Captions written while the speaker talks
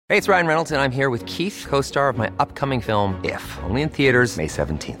Hey, it's Ryan Reynolds, and I'm here with Keith, co-star of my upcoming film, If, only in theaters May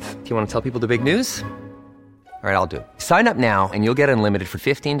 17th. Do you want to tell people the big news? All right, I'll do it. Sign up now and you'll get unlimited for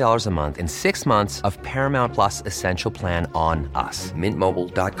 $15 a month and 6 months of Paramount Plus Essential Plan on us.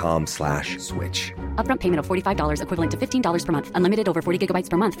 MintMobile.com/switch. Upfront payment of $45 equivalent to $15 per month. Unlimited over 40 gigabytes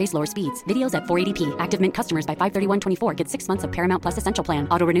per month. Face lower speeds. Videos at 480p. Active Mint customers by 531.24 get 6 months of Paramount Plus Essential Plan.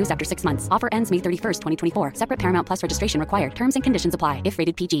 Auto renews after 6 months. Offer ends May 31st, 2024. Separate Paramount Plus registration required. Terms and conditions apply if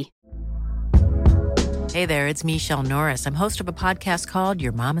rated PG. Hey there, it's Michelle Norris. I'm host of a podcast called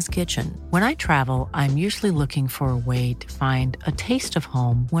Your Mama's Kitchen. When I travel, I'm usually looking for a way to find a taste of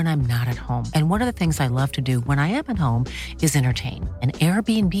home when I'm not at home. And one of the things I love to do when I am at home is entertain. And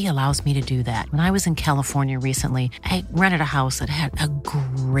Airbnb allows me to do that. When I was in California recently, I rented a house that had a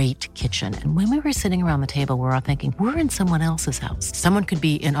great kitchen. And when we were sitting around the table, we were all thinking, we're in someone else's house. Someone could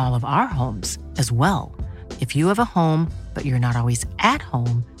be in all of our homes as well. If you have a home, but you're not always at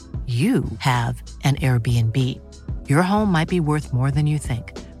home, you have an Airbnb. Your home might be worth more than you think.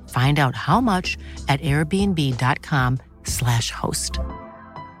 Find out how much at airbnb.com/host.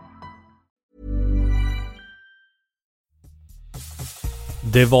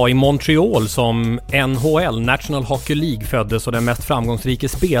 Det var i Montreal som NHL, National Hockey League, föddes och den mest framgångsrika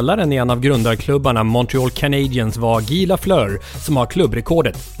spelaren i en av grundarklubbarna, Montreal Canadiens, var Guy Lafleur, som har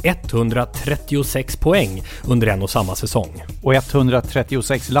klubbrekordet 136 poäng under en och samma säsong. Och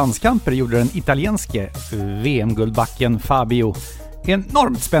 136 landskamper gjorde den italienske VM-guldbacken Fabio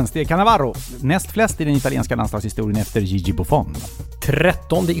enormt spänstig Cannavaro, näst flest i den italienska landslagshistorien efter Gigi Buffon.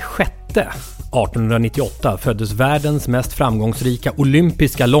 13/6/1898 föddes världens mest framgångsrika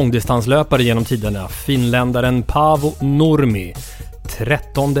olympiska långdistanslöpare genom tiderna, finländaren Paavo Nurmi.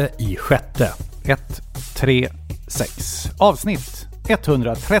 13/6. 136. Avsnitt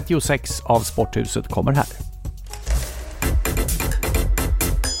 136 av Sporthuset kommer här.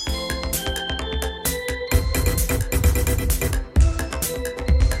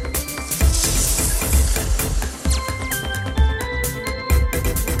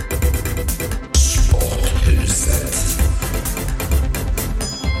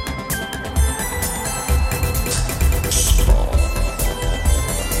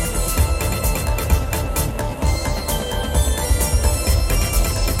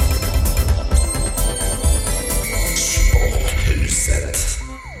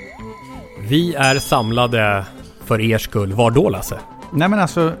 Vi är samlade för er skull. Var då, Lasse? Nej men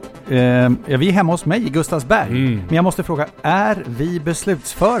alltså, vi är hemma hos mig i Gustavsberg. Men jag måste fråga, är vi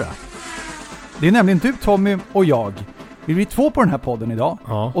beslutsföra? Det är nämligen du, Tommy och jag. Vi blir 2 på den här podden idag.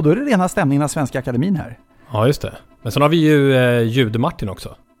 Ja. Och då är det rena stämningen av Svenska Akademin här. Ja, just det. Men så har vi ju Jude-Martin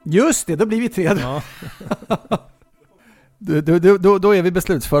också. Just det, då blir vi 3. Ja. Då är vi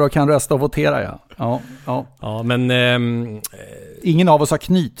beslutsföra och kan rösta och votera, ja. Ja, men... Ingen av oss har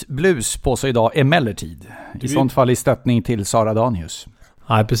knytblus på sig idag emellertid. I sånt fall i stöttning till Sara Danius.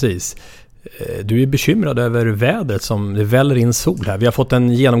 Nej, precis. Du är bekymrad över vädret som det väller in sol här. Vi har fått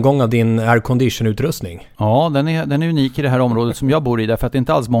en genomgång av din aircondition-utrustning. Ja, den är unik i det här området som jag bor i. Därför att det är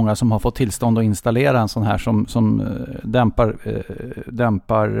inte alls många som har fått tillstånd att installera en sån här som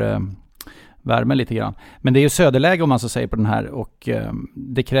dämpar värme lite grann. Men det är ju söderläge om man så säger på den här, och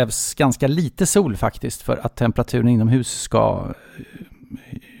det krävs ganska lite sol faktiskt för att temperaturen inomhus ska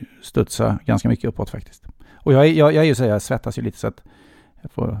studsa ganska mycket uppåt faktiskt. Och jag är ju så jag svettas ju lite så att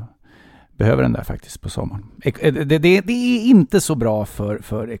jag behöver den där faktiskt på sommaren. Det är inte så bra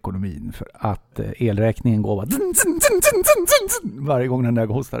för ekonomin, för att elräkningen går varje gång den där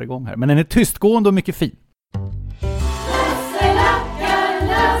hostar igång här. Men den är tystgående och mycket fin.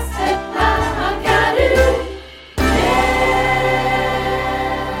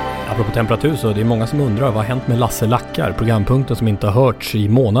 Apropå temperatur, så det är många som undrar vad har hänt med Lasse Lackar, programpunkten som inte har hörts i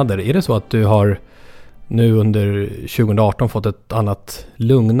månader. Är det så att du har nu under 2018 fått ett annat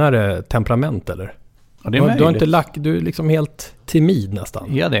lugnare temperament, eller? Ja, det är möjligt. Du har inte du är liksom helt timid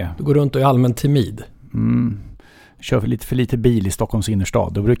nästan. Ja, det. Du går runt och är allmänt timid. Kör för lite bil i Stockholms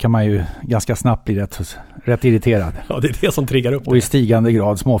innerstad. Då brukar man ju ganska snabbt bli rätt irriterad. Ja, det är det som triggar upp det. Och i stigande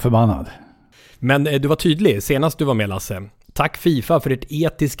grad småförbannad. Men du var tydlig senast du var med, Lasse. Tack FIFA för ert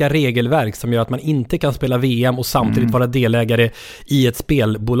etiska regelverk som gör att man inte kan spela VM och samtidigt vara delägare i ett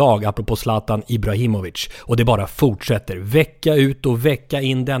spelbolag, apropå Zlatan Ibrahimovic. Och det bara fortsätter vecka ut och vecka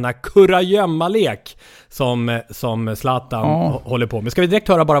in denna kurragömma-lek som Zlatan håller på med. Ska vi direkt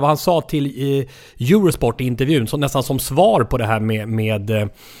höra bara vad han sa till Eurosport i intervjun, nästan som svar på det här med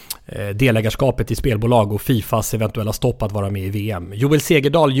delägarskapet i spelbolag och FIFAs eventuella stopp att vara med i VM. Joel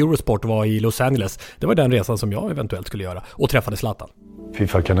Segerdahl, Eurosport, var i Los Angeles. Det var den resan som jag eventuellt skulle göra och träffade Zlatan.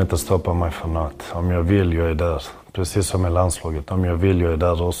 FIFA kan inte stoppa mig för något. Om jag vill, jag är där. precis som i landslaget. Om jag vill, jag är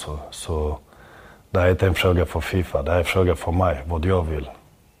där också. Så det är inte en fråga för FIFA, det är en fråga för mig, vad jag vill.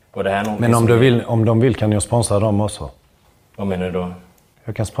 Och det här men om de vill kan jag sponsra dem också. Vad menar du då?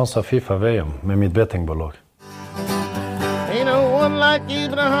 Jag kan sponsra FIFA VM med mitt bettingbolag. Ain't no one like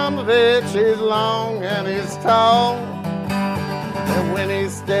Ibrahimovic, he's long and he's tall. And when he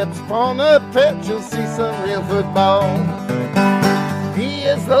steps upon the pitch, you'll see some real football.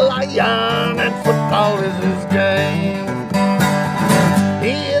 He is the lion and football is his game.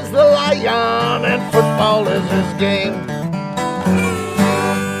 He is the lion and football is his game.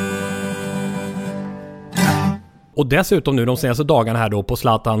 Och dessutom nu de senaste dagarna här då på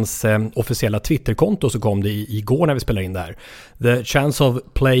Zlatans officiella Twitterkonto så kom det igår när vi spelade in det här. The chance of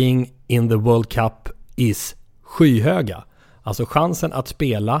playing in the World Cup is skyhöga. Alltså chansen att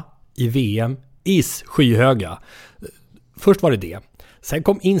spela i VM is skyhöga. Först var det. Sen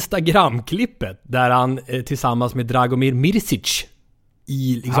kom Instagram-klippet där han tillsammans med Dragomir Mirsic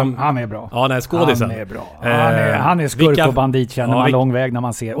han är bra. Ja, nej, skådisen. Han är bra. Han är skurk och bandit, känner man lång väg när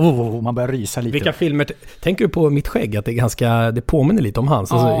man ser. Man börjar rysa lite. Vilka filmer tänker du på mitt skägg att det påminner lite om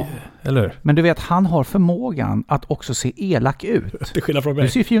hans, alltså, eller? Men du vet, han har förmågan att också se elak ut. Det skillnad från mig.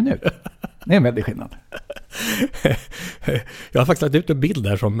 Du ser fjun ut. Det är en väldigt skillnad. Jag har faktiskt lagt ut en bild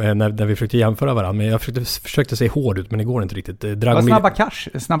där som när vi försökte jämföra varandra, men jag försökte se hård ut, men det går inte riktigt. Snabba cash,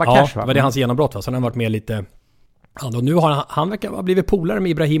 va? Ja, det är hans genombrott, va? Så han har varit med lite. Ja, och nu har han verkar ha blivit polare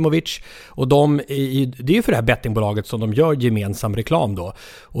med Ibrahimovic och det är ju för det här bettingbolaget som de gör gemensam reklam då.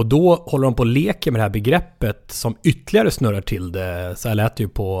 Och då håller de på att leka med det här begreppet som ytterligare snurrar till det. Så här lät det ju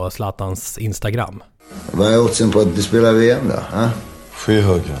på Zlatans Instagram. Vad är oddsen på att du spelar VM då? Ha?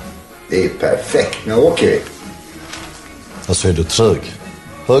 Skyhöga. Det är perfekt, men okej. Alltså är du trög?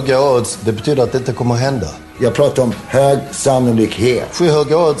 Höga odds, det betyder att det inte kommer att hända. Jag pratar om hög sannolikhet.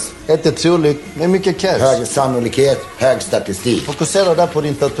 Skyhöga odds, inte troligt, men mycket cash. Hög sannolikhet, hög statistik. Fokusera där på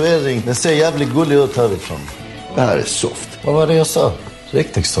din tatuering. Den ser jävligt gullig ut härifrån. Det här är soft. Vad var det jag sa?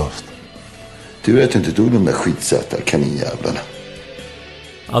 Riktigt soft. Du vet inte tog de där skitsöta kaninjävlarna.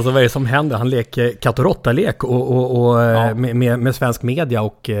 Alltså vad är det som händer? Han leker katt och råtta-lek med svensk media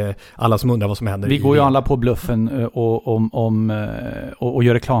och alla som undrar vad som händer. Vi går ju alla på bluffen och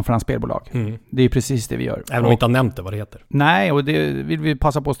gör reklam för hans spelbolag. Det är ju precis det vi gör. Även om vi inte har nämnt det, vad det heter. Nej, och det vill vi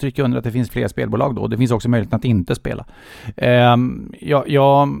passa på att stryka under att det finns fler spelbolag då. Det finns också möjlighet att inte spela.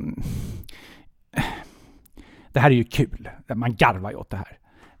 Det här är ju kul. Man garvar ju åt det här.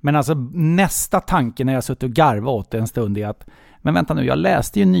 Men alltså nästa tanke när jag suttit och garvar åt det en stund är att men vänta nu, jag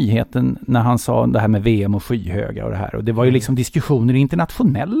läste ju nyheten när han sa det här med VM och skyhöga och det här. Och det var ju liksom diskussioner i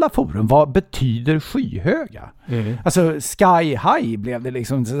internationella forum. Vad betyder skyhöga? Alltså sky high blev det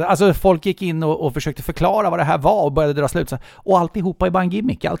liksom. Alltså folk gick in och försökte förklara vad det här var och började dra slutsatser. Och alltihopa är bara en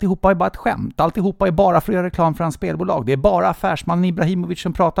gimmick. Alltihopa är bara ett skämt. Alltihopa är bara för att göra reklam för hans spelbolag. Det är bara affärsmannen Ibrahimovic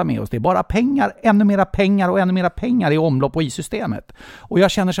som pratar med oss. Det är bara pengar, ännu mera pengar och ännu mera pengar i omlopp och i systemet. Och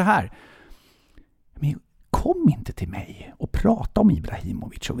jag känner så här. Men kom inte till mig och prata om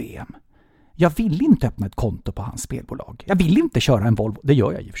Ibrahimovic och VM. Jag vill inte öppna ett konto på hans spelbolag. Jag vill inte köra en Volvo. Det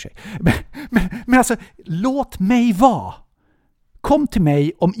gör jag i och för sig. Men alltså, låt mig vara. Kom till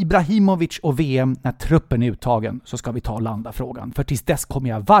mig om Ibrahimovic och VM när truppen är uttagen, så ska vi ta och landa frågan. För tills dess kommer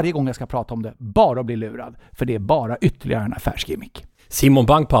jag varje gång jag ska prata om det bara bli lurad. För det är bara ytterligare en affärsgimmick. Simon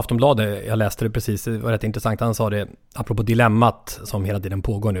Bank på Aftonbladet, jag läste det precis, det var rätt intressant, han sa det apropå dilemmat som hela tiden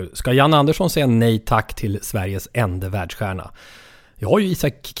pågår nu. Ska Jan Andersson säga nej tack till Sveriges enda världsstjärna? Jag har ju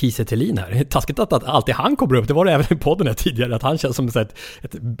Isak Kiese Thelin här. Taskigt att alltid han kommer upp. Det var det även i podden här tidigare, att han känns som ett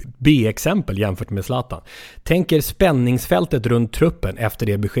B-exempel jämfört med Zlatan. Tänker spänningsfältet runt truppen efter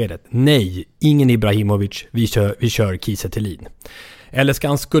det beskedet? Nej, ingen Ibrahimovic. Vi kör Kiese Thelin. Eller ska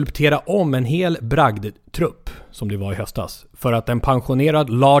han skulptera om en hel bragdtrupp som det var i höstas för att en pensionerad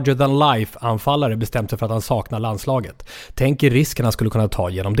larger than life anfallare bestämt sig för att han saknar landslaget? Tänker risken han skulle kunna ta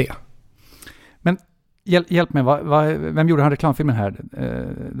genom det? Men hjälp mig, vem gjorde han reklamfilmen här?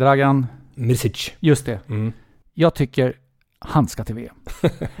 Dragan Mirsic. Just det. Jag tycker han ska till VM.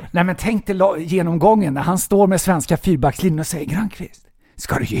 Nej, men tänk dig genomgången när han står med svenska fyrbackslinjen och säger: Granqvist,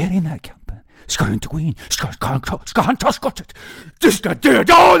 ska du ge dig den här kampen? Ska du inte gå in? Ska han ta skottet? Du ska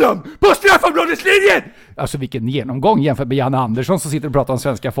döda honom på straffområdeslinjen! Alltså vilken genomgång jämfört med Jan Andersson som sitter och pratar om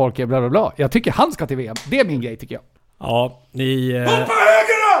svenska folket, bla bla bla. Jag tycker han ska till VM. Det är min grej, tycker jag. Ja, Hoppa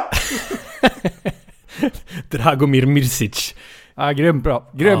högerna! Dragomir Mirsic. Ja, grymt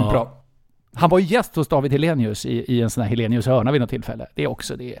bra. Bra. Han var ju gäst hos David Helenius i en sån här Helenius hörna vid något tillfälle. Det är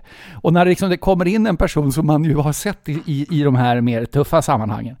också det. Och när det kommer in en person som man ju har sett i de här mer tuffa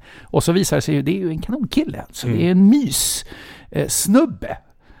sammanhangen. Och så visar det sig ju, det är ju en kanonkille. Så det är en snubbe.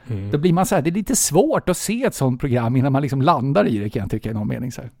 Då blir man så här, det är lite svårt att se ett sånt program innan man liksom landar i det, kan jag tycka i någon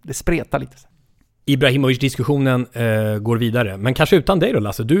mening. Så här. Det spretar lite. Ibrahimovic-diskussionen går vidare. Men kanske utan dig då,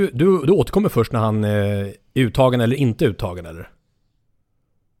 Lasse. Du återkommer först när han är uttagen eller inte uttagen, eller?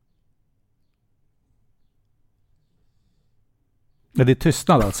 Ja, det är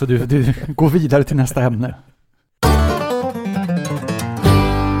tystnad alltså. Du går vidare till nästa ämne.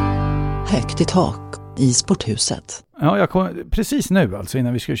 Högt i tak i Sporthuset. Ja, precis nu alltså,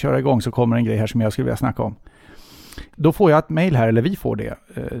 innan vi ska köra igång, så kommer en grej här som jag skulle vilja snacka om. Då får jag ett mejl här, eller vi får det,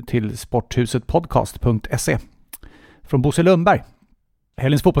 till sporthusetpodcast.se från Bosse Lundberg.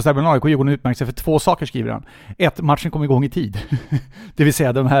 Helgens fotbollsderby AIK Djurgården utmärkt sig för 2 saker, skriver han. 1, matchen kom igång i tid. Det vill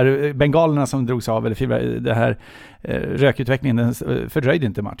säga de här bengalerna som drogs av, eller det här rökutvecklingen, den fördröjde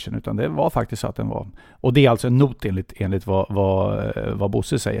inte matchen, utan det var faktiskt så att den var. Och det är alltså en not enligt vad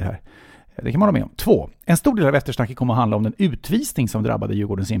Bosse säger här. Det kan man ha med om. 2. En stor del av eftersnacket kommer att handla om den utvisning som drabbade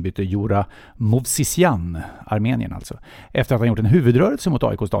Djurgårdens inbyte Jura Movsisyan, Armenien alltså, efter att han gjort en huvudrörelse mot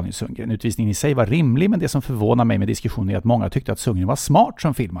AIKs Daniel Sundgren. Utvisningen i sig var rimlig, men det som förvånar mig med diskussionen är att många tyckte att Sundgren var smart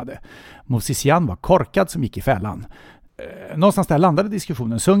som filmade. Movsisyan var korkad som gick i fällan. Någonstans där landade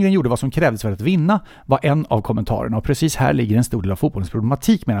diskussionen. Sundgren gjorde vad som krävdes för att vinna, var en av kommentarerna, och precis här ligger en stor del av fotbollens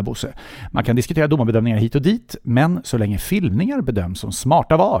problematik, menar Bosse. Man kan diskutera domarbedömningar hit och dit, men så länge filmningar bedöms som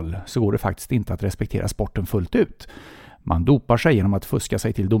smarta val så går det faktiskt inte att respektera sporten fullt ut. Man dopar sig genom att fuska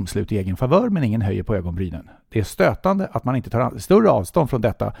sig till domslut i egen favör, men ingen höjer på ögonbrynen. Det är stötande att man inte tar större avstånd från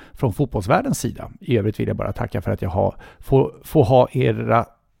detta från fotbollsvärldens sida. I övrigt vill jag bara tacka för att jag får ha era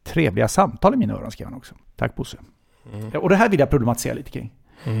trevliga samtal i mina öron, skrev han också. Tack Bosse. Och det här vill jag problematisera lite kring.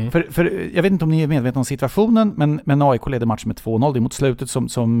 För jag vet inte om ni är medvetna om situationen, men AIK leder matchen med 2-0. Det är mot slutet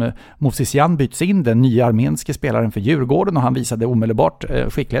som Movsisyan byts in, den nya armenske spelaren för Djurgården, och han visade omedelbart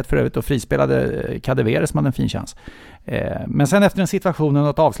skicklighet för övrigt och frispelade Kadewere som hade en fin chans. Men sen efter den situationen,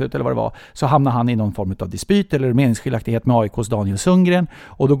 något avslut eller vad det var, så hamnar han i någon form av dispyt eller meningsskiljaktighet med AIKs Daniel Sundgren,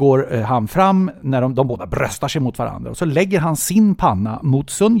 och då går han fram när de båda bröstar sig mot varandra, och så lägger han sin panna mot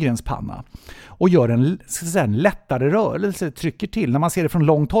Sundgrens panna och gör en lättare rörelse, trycker till. När man ser det från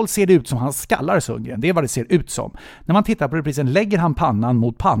långt håll ser det ut som han skallar Sundgren. Det är vad det ser ut som. När man tittar på reprisen lägger han pannan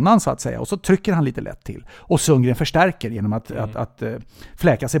mot pannan så att säga, och så trycker han lite lätt till. Och Sundgren förstärker genom att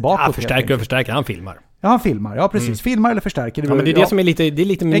fläka sig bakåt. Ja, förstärker. Han filmar. Ja, han filmar. Ja, precis. Filmar eller förstärker. Ja, men det är det som är lite, det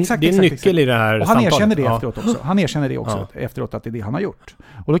är en nyckel i det här och han samtalet. Erkänner det efteråt också. Han erkänner det också efteråt, att det är det han har gjort.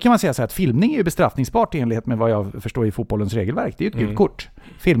 Och då kan man säga så här att filmning är ju bestraffningsbart i enlighet med vad jag förstår i fotbollens regelverk. Det är ju ett gult kort.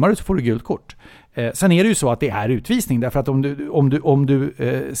 Filmar du så får du gult kort. Sen är det ju så att det är utvisning, därför att om du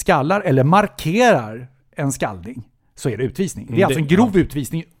skallar eller markerar en skallning så är det utvisning. Det är alltså en grov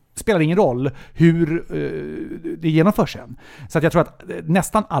utvisning. Spelar ingen roll hur det genomförs sen. Så att jag tror att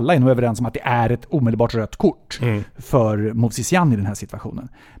nästan alla är nog överens om att det är ett omedelbart rött kort för Movsisyan i den här situationen.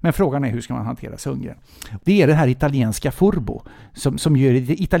 Men frågan är hur ska man hantera Sundgren? Det är det här italienska furbo som gör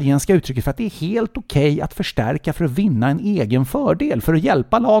det italienska uttrycket för att det är helt okej att förstärka för att vinna en egen fördel, för att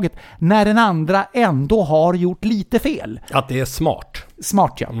hjälpa laget när den andra ändå har gjort lite fel. Att det är smart.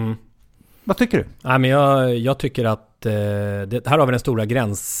 Smart, ja. Vad tycker du? Nej, men jag tycker att här har vi den stora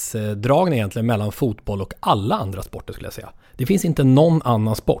gränsdragningen egentligen mellan fotboll och alla andra sporter, skulle jag säga. Det finns inte någon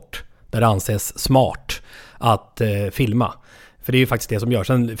annan sport där det anses smart att filma. För det är ju faktiskt det som görs.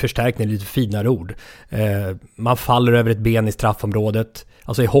 En förstärkning är lite finare ord. Man faller över ett ben i straffområdet.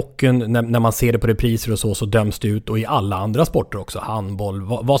 Alltså i hockeyn, när man ser det på repriser och så döms det ut. Och i alla andra sporter också. Handboll,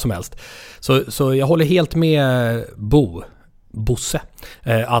 vad som helst. Så jag håller helt med Bosse.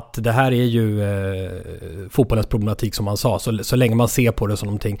 Att det här är ju fotbollens problematik, som man sa, så länge man ser på det som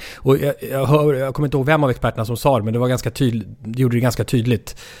någonting. Och jag kommer inte ihåg vem av experterna som sa det, men det var ganska tydligt, gjorde det ganska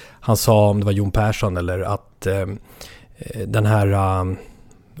tydligt. Han sa, om det var Jon Persson eller att den här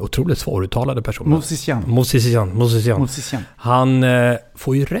otroligt svåruttalade personen Movsisyan. Han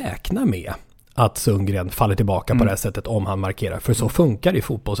får ju räkna med att Sundgren faller tillbaka på det här sättet om han markerar, för så funkar det i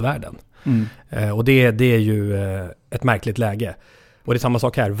fotbollsvärlden. Och det är ju ett märkligt läge. Och det är samma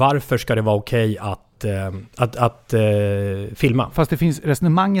sak här. Varför ska det vara okej att filma? Fast det finns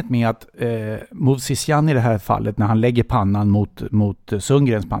resonemanget med att Movsisyan i det här fallet, när han lägger pannan mot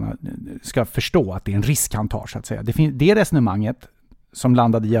Sundgrens panna, ska förstå att det är en risk han tar, så att säga. Det resonemanget som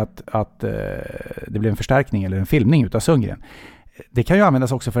landade i att det blev en förstärkning eller en filmning utav Sundgren. Det kan ju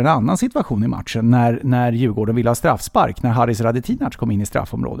användas också för en annan situation i matchen, när Djurgården ville ha straffspark, när Haris Radetinac kom in i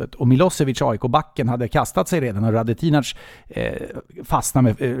straffområdet och Milosevic, AIK-backen, hade kastat sig redan och Radetinac fastnar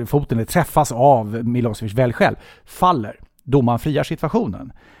med foten eller träffas av Milosevic väl själv, faller. Domaren friar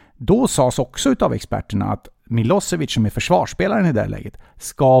situationen. Då sades också utav experterna att Milosevic, som är försvarsspelaren i det här läget,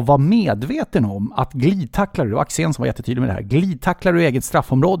 ska vara medveten om att glidtacklar du, och Axén som var jättetydlig med det här, glidtacklar du eget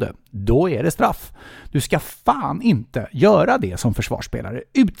straffområde, då är det straff. Du ska fan inte göra det som försvarsspelare.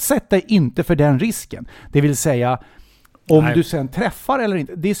 Utsätt dig inte för den risken. Det vill säga, om du sen träffar eller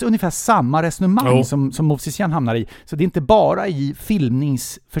inte. Det är så ungefär samma resonemang som Movsisyan hamnar i. Så det är inte bara i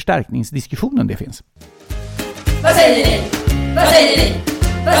förstärkningsdiskussionen det finns. Vad säger ni? Vad säger ni?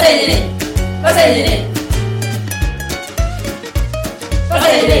 Vad säger ni? Vad säger ni? Vad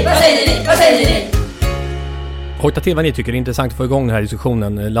säger ni? Vad säger ni? Vad säger ni? Hojta till vad ni tycker det är intressant att få igång den här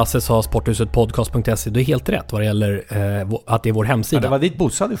diskussionen. Lasse sa sporthusetpodcast.se. Det är helt rätt vad det gäller att det är vår hemsida. Ja, det var dit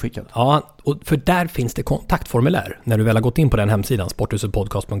Bosse hade skickat. Ja, och för där finns det kontaktformulär. När du väl har gått in på den hemsidan,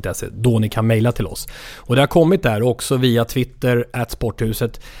 sporthusetpodcast.se, då ni kan mejla till oss. Och det har kommit där också via Twitter,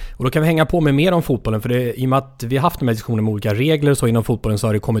 @sporthuset. Och då kan vi hänga på med mer om fotbollen. För det, i och med att vi har haft de här diskussionerna med olika regler så inom fotbollen, så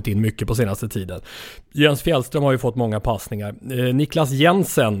har det kommit in mycket på senaste tiden. Jens Fjällström har ju fått många passningar. Niklas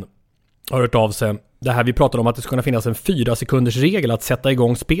Jensen har hört av sig. Det här vi pratade om, att det ska kunna finnas en 4 sekunders regel att sätta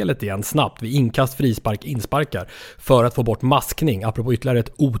igång spelet igen snabbt vid inkast, frispark, insparkar för att få bort maskning, apropå ytterligare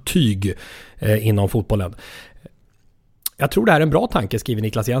ett otyg inom fotbollen. Jag tror det här är en bra tanke, skriver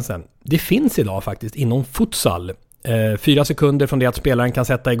Niklas Jensen. Det finns idag faktiskt inom futsal 4 sekunder från det att spelaren kan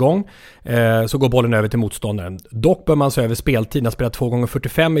sätta igång, så går bollen över till motståndaren. Dock bör man se över speltiden. Att spela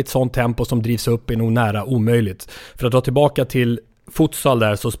 2x45 i ett sånt tempo som drivs upp är nog nära omöjligt. För att dra tillbaka till futsal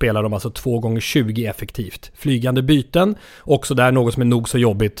där, så spelar de alltså 2x20 effektivt. Flygande byten, också där något som är nog så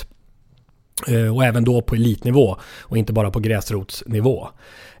jobbigt. Och även då på elitnivå och inte bara på gräsrotsnivå.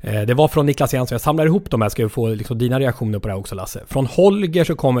 Det var från Niklas Jansson. Jag samlar ihop de här, ska vi få liksom dina reaktioner på det här också, Lasse. Från Holger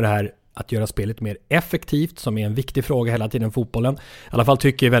så kommer det här att göra spelet mer effektivt, som är en viktig fråga hela tiden i fotbollen. I alla fall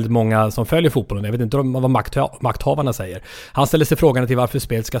tycker väldigt många som följer fotbollen. Jag vet inte vad makthavarna säger. Han ställer sig frågan till varför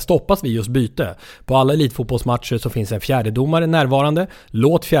spelet ska stoppas vid just byte. På alla elitfotbollsmatcher så finns en fjärdedomare närvarande.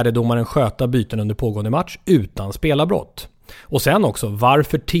 Låt fjärdedomaren sköta byten under pågående match utan spelarbrott. Och sen också,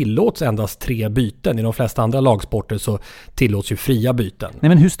 varför tillåts endast 3 byten? I de flesta andra lagsporter så tillåts ju fria byten. Nej,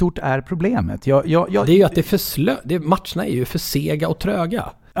 men hur stort är problemet? Det är ju att det är för matcherna är ju för sega och tröga.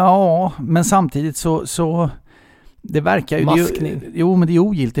 Ja, men samtidigt så det verkar ju... Maskning. Men det är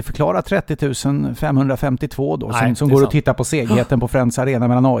ogiltigt. Förklara 30 552 då, som går att titta på segheten på Friends Arena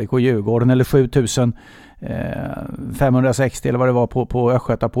mellan AIK och Djurgården, eller 7560 eller vad det var på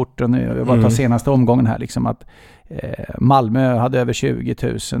Östgötaporten. Jag bara tar senaste omgången här liksom, att Malmö hade över 20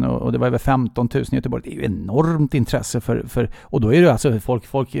 000 och det var över 15 000 i Göteborg. Det är ju enormt intresse för och då är det alltså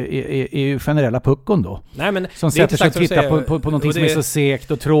folk är ju generella puckon då. Nej, men som sätter sig och tittar på någonting som är så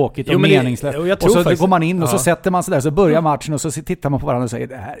segt och tråkigt och meningslöst. Och så går man in och så sätter man sig där, så börjar matchen och så tittar man på varandra och säger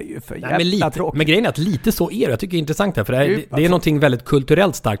det här är ju för jävla tråkigt. Men grejen är att lite så är det. Jag tycker det är intressant här, för det är någonting väldigt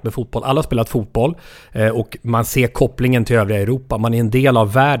kulturellt starkt med fotboll. Alla har spelat fotboll och man ser kopplingen till övriga Europa. Man är en del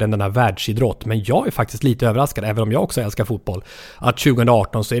av världen, den här världsidrott. Men jag är faktiskt lite överraskad, även om jag också älskar fotboll, att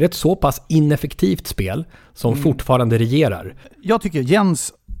 2018 så är det ett så pass ineffektivt spel som fortfarande regerar. Jag tycker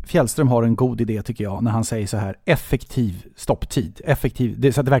Jens Fjällström har en god idé, tycker jag, när han säger så här: effektiv stopptid.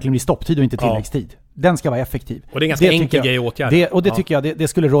 Effektiv, så att det verkligen blir stopptid och inte tilläggstid. Den ska vara effektiv. Och det är en ganska enkel grej att åtgärda. Det tycker jag, det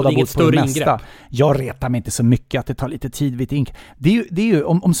skulle råda bort på det mesta. Jag retar mig inte så mycket att det tar lite tid vid ink. Det är ju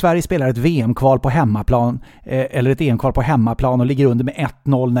om Sverige spelar ett VM-kval på hemmaplan eller ett EM-kval på hemmaplan och ligger under med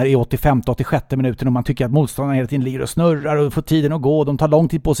 1-0 när det är 85-86 minuten och man tycker att motståndarna hela tiden ligger och snurrar och får tiden att gå och de tar lång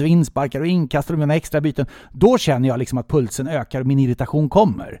tid på sig, insparkar och inkastar och de gör extra byten. Då känner jag liksom att pulsen ökar och min irritation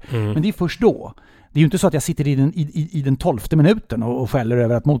kommer. Men det är först då. Det är ju inte så att jag sitter i den 12:e minuten och skäller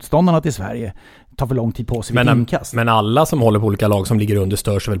över att motståndarna till Sverige tar för lång tid på sig vid inkast. Men alla som håller på olika lag som ligger under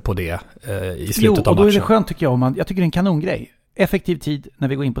störs väl på det i slutet av matchen. Och då är det skönt, tycker jag. Jag tycker det är en kanongrej. Effektiv tid när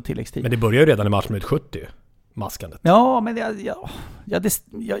vi går in på tilläggstid. Men det börjar ju redan i matchminut 70, maskandet. Ja, men jag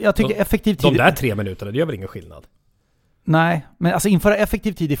tycker effektiv tid... De där 3 minuterna, det gör väl ingen skillnad? Nej, men alltså införa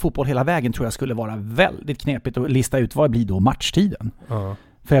effektiv tid i fotboll hela vägen tror jag skulle vara väldigt knepigt att lista ut vad blir då matchtiden.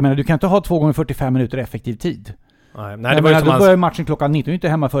 För jag menar, du kan inte ha 2x45 minuter effektiv tid. Nej, det var ju då börjar matchen klockan 19, inte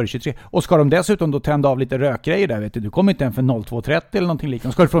hemma före 23. Och ska de dessutom då tända av lite rökgrejer där, vet du kommer inte än för 02.30 eller någonting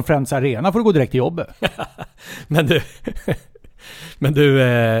liknande. Ska du från Friends Arena får du gå direkt till jobbet. men du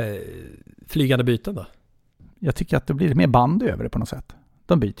flygande byten då? Jag tycker att det blir mer bandy över det på något sätt.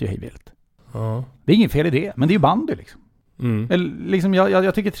 De byter ju hejvilt. Det är ingen fel i det, men det är ju bandy liksom. Liksom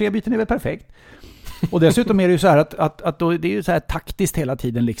jag tycker 3 byten är väl perfekt. Och dessutom är det ju så här att då, det är ju så här taktiskt hela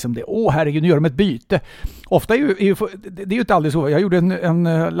tiden liksom det. Herregud, nu gör de ett byte. Ofta det är ju inte alldeles så. Jag gjorde en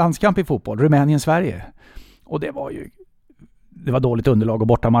landskamp i fotboll, Rumänien-Sverige. Och det var dåligt underlag och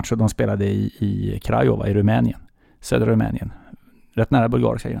bortamatch och de spelade i Craiova i Rumänien. Södra Rumänien. Rätt nära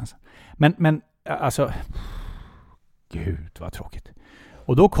bulgariska gränsen. Men alltså Gud vad tråkigt.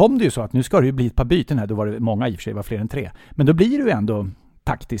 Och då kom det ju så att nu ska det ju bli ett par byten här. Då var det många i och för sig, var fler än 3. Men då blir det ju ändå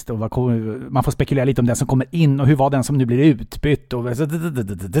taktiskt. Och man får spekulera lite om den som kommer in och hur var den som nu blir utbytt. Och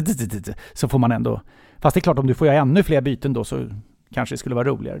så får man ändå... Fast det är klart, om du får göra ännu fler byten då så kanske det skulle vara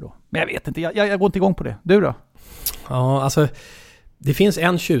roligare då. Men jag vet inte, jag går inte igång på det. Du då? Ja, alltså... Det finns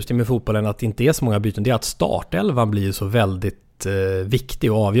en tjusning med fotbollen att det inte är så många byten. Det är att startelvan blir så väldigt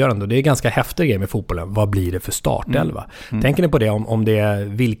viktig och avgörande. Och det är ganska häftig grej med fotbollen. Vad blir det för startelva? Tänker ni på det om det är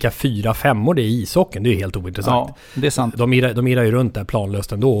vilka 4-5-or det är i ishockeyn? Det är helt ointressant. Ja, det är sant. De irrar ju runt där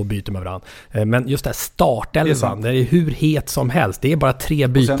planlöst ändå och byter med varandra. Men just det här startelvan, det är hur het som helst. Det är bara 3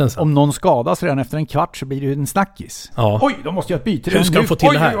 byten. Sen, om någon skadas redan efter en kvart så blir det ju en snackis. Ja. Oj, de måste göra ett byte. Hur ska de få till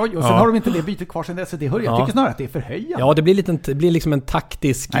det här? Och sen har de inte det bytet kvar sen dess. Det hör jag. Tycker snarare att det är förhöjande. Ja, det blir liksom en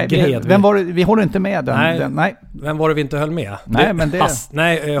taktisk grej. Vi håller inte med den. Nej. Vem var det vi inte höll med? Nej, men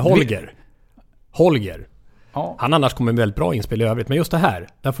det... Holger. Ja. Han annars kommer med väldigt bra inspel i övrigt. Men just det här,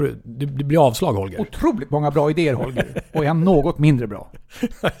 därför det blir avslag, Holger. Otroligt många bra idéer, Holger. Och är han något mindre bra.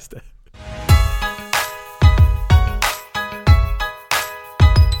 Just det.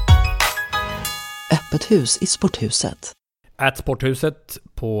 Öppet hus i Sporthuset. @Sporthuset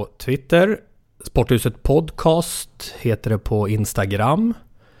på Twitter. Sporthuset podcast heter det på Instagram.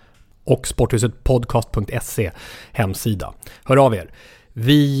 Och sporthusetpodcast.se hemsida. Hör av er.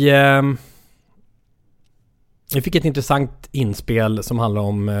 Vi fick ett intressant inspel som handlar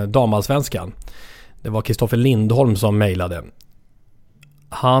om damallsvenskan. Det var Kristoffer Lindholm som mejlade.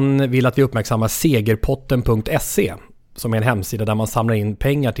 Han vill att vi uppmärksammar segerpotten.se som är en hemsida där man samlar in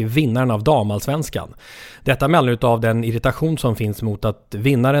pengar till vinnaren av damallsvenskan. Detta med anledning av den irritation som finns mot att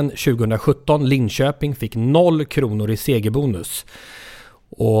vinnaren 2017 Linköping fick 0 kronor i segerbonus.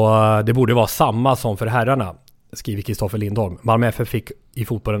 Och det borde vara samma som för herrarna, skriver Kristoffer Lindholm. Malmö FF fick i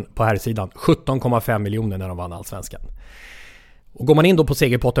fotbollen på herrsidan 17,5 miljoner när de vann allsvenskan. Och går man in då på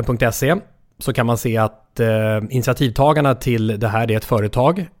segerpotten.se så kan man se att initiativtagarna till det här är ett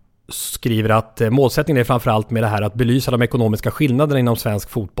företag. Skriver att målsättningen är framförallt med det här att belysa de ekonomiska skillnaderna inom svensk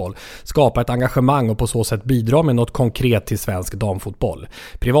fotboll, skapa ett engagemang och på så sätt bidra med något konkret till svensk damfotboll.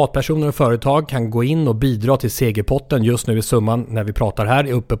 Privatpersoner och företag kan gå in och bidra till segerpotten. Just nu är summan när vi pratar här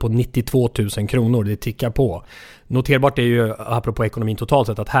är uppe på 92 000 kronor. Det tickar på. Noterbart är ju, apropå ekonomin totalt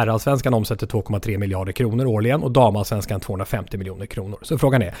sett, att herrallsvenskan omsätter 2,3 miljarder kronor årligen och damallsvenskan 250 miljoner kronor. Så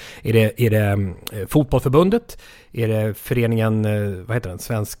frågan är det fotbollförbundet? Är det föreningen, vad heter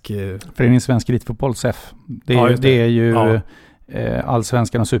den? Föreningen Svensk Elitfotboll, SEF. Det är ju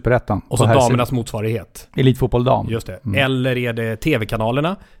allsvenskan och superettan. Och så damernas motsvarighet. Elitfotboll dam. Just det. Eller är det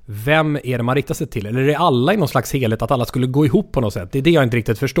tv-kanalerna? Vem är det man riktar sig till? Eller är det alla i någon slags helhet, att alla skulle gå ihop på något sätt? Det är det jag inte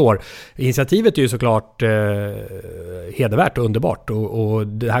riktigt förstår. Initiativet är ju såklart hedervärt och underbart. Och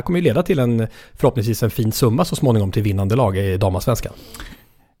det här kommer ju leda till förhoppningsvis en fin summa så småningom till vinnande lag i damallsvenskan.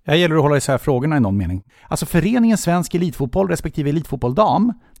 Jag gäller att hålla isär frågorna i någon mening. Alltså föreningen Svensk Elitfotboll respektive Elitfotboll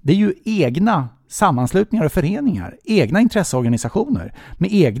dam, det är ju egna sammanslutningar och föreningar, egna intresseorganisationer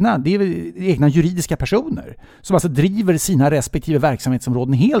med egna juridiska personer som alltså driver sina respektive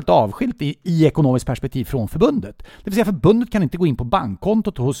verksamhetsområden helt avskilt i ekonomiskt perspektiv från förbundet. Det vill säga förbundet kan inte gå in på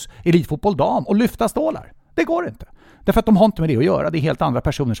bankkontot hos Elitfotboll dam och lyfta stålar. Det går inte. Därför att de har inte med det att göra. Det är helt andra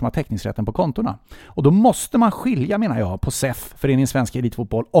personer som har täckningsrätten på kontorna. Och då måste man skilja, menar jag, på SEF, Föreningen Svenska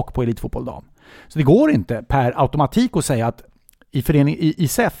Elitfotboll, och på Elitfotboll dam. Så det går inte per automatik att säga att i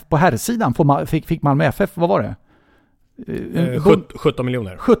SEF på herrsidan fick Malmö FF, vad var det? 17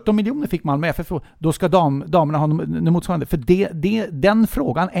 miljoner. 17 miljoner fick Malmö FF. Då ska damerna ha något motsvarande. För den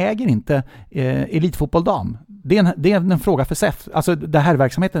frågan äger inte Elitfotboll dam. Det är en fråga för SEF. Alltså där här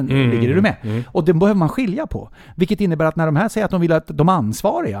verksamheten ligger, är du med? Och det behöver man skilja på. Vilket innebär att när de här säger att de vill att de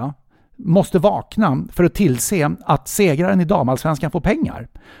ansvariga måste vakna för att tillse att segraren i damallsvenskan får pengar,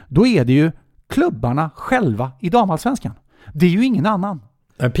 då är det ju klubbarna själva i damallsvenskan. Det är ju ingen annan.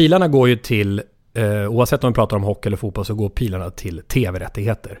 Pilarna går ju till, oavsett om vi pratar om hockey eller fotboll, så går pilarna till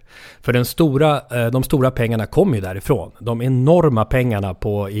tv-rättigheter. För de stora pengarna kommer ju därifrån. De enorma pengarna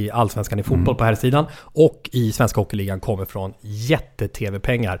i allsvenskan i fotboll på här sidan och i svenska hockeyligan kommer från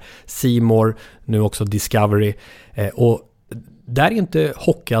jätte-tv-pengar. C More, nu också Discovery. Och där är inte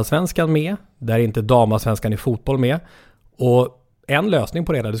hockeyallsvenskan med. Där är inte damallsvenskan i fotboll med. Och en lösning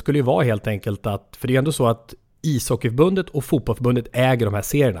på det skulle ju vara helt enkelt att, för det är ändå så att ishockeyförbundet och fotbollförbundet äger de här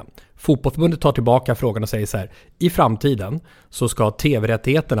serierna. Fotbollförbundet tar tillbaka frågan och säger så här: i framtiden så ska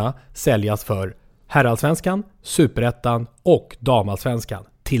tv-rättigheterna säljas för herrallsvenskan, superettan och damallsvenskan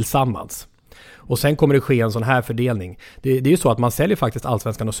tillsammans. Och sen kommer det ske en sån här fördelning. Det är ju så att man säljer faktiskt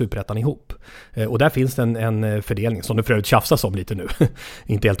Allsvenskan och Superettan ihop. Och där finns det en fördelning som det för övrigt tjafsas om lite nu.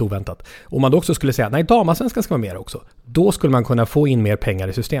 Inte helt oväntat. Om man då också skulle säga nej, damallsvenskan ska vara med också. Då skulle man kunna få in mer pengar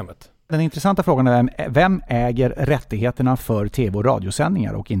i systemet. Den intressanta frågan är vem äger rättigheterna för tv- och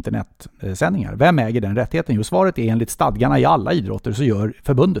radiosändningar och internetsändningar? Vem äger den rättigheten? Jo, svaret är enligt stadgarna i alla idrotter så gör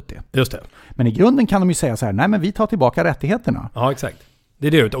förbundet det. Just det. Men i grunden kan de ju säga så här, nej men vi tar tillbaka rättigheterna. Ja, exakt. Det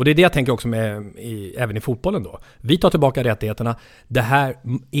är det, och det är det jag tänker också med även i fotbollen då. Vi tar tillbaka rättigheterna. Det här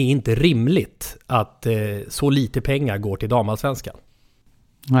är inte rimligt att så lite pengar går till damallsvenskan.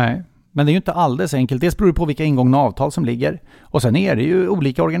 Nej, men det är ju inte alldeles enkelt. Det beror på vilka ingångna avtal som ligger. Och sen är det ju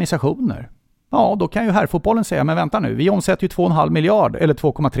olika organisationer. Ja, då kan ju herrfotbollen säga, men vänta nu, vi omsätter ju 2,5 miljard, eller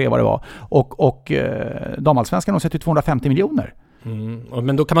 2,3 vad det var. Och damallsvenskan omsätter ju 250 miljoner.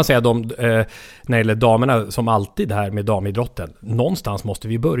 Men då kan man säga när det gäller damerna som alltid det här med damidrotten, någonstans måste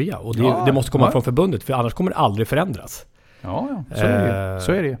vi börja och det måste komma från förbundet, för annars kommer det aldrig förändras. Ja,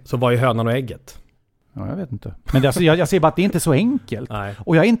 så är det. Så vad är hönan och ägget? Ja, jag vet inte. Men alltså, jag ser bara att det är inte så enkelt. Nej.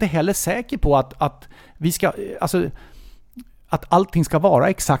 Och jag är inte heller säker på att vi ska, alltså, att allting ska vara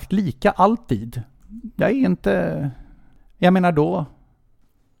exakt lika alltid. Jag är inte, jag menar då,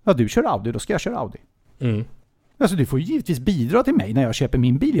 ja, du kör Audi, då ska jag köra Audi. Alltså du får givetvis bidra till mig när jag köper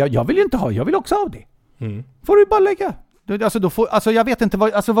min bil. Jag vill ju inte ha, jag vill också Audi. Får du bara lägga. Alltså jag vet inte,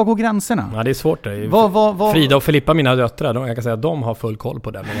 vad går gränserna? Ja, det är svårt. Frida och Filippa, mina döttrar, jag kan säga att de har full koll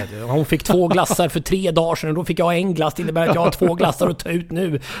på det. Hon fick 2 glassar för 3 dagar sedan och då fick jag en glass. Det innebär att jag har 2 glassar att ta ut nu.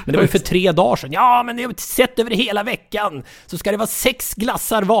 Men det var ju för 3 dagar sedan. Ja, men det har sett över hela veckan. Så ska det vara 6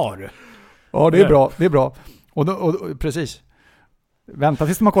 glassar var. Ja, det är bra. Och precis. Vänta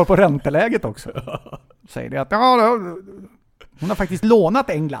tills de har koll på ränteläget också. Säger det att hon har faktiskt lånat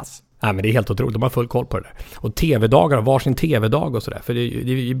en glass. Nej, men det är helt otroligt. De har full koll på det där. Och tv-dagar, varsin tv-dag och sådär. För det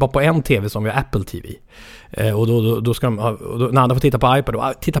är bara på en tv som vi har Apple TV. Och då ska de när andra får titta på iPad.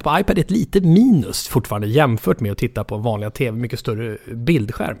 Och titta på iPad är ett litet minus fortfarande jämfört med att titta på en vanliga tv. Mycket större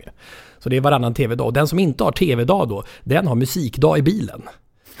bildskärm. Så det är varannan tv-dag. Och den som inte har tv-dag då, den har musikdag i bilen.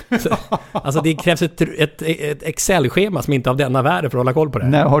 Så, alltså det krävs ett Excel-schema som inte av denna värld för att hålla koll på det.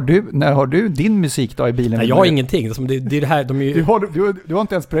 När har du din musikdag i bilen? Nej, jag har ingenting. Det är det här, du har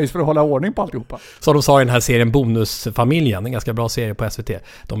inte ens pröjs för att hålla ordning på alltihopa. Så de sa i den här serien Bonusfamiljen, en ganska bra serie på SVT.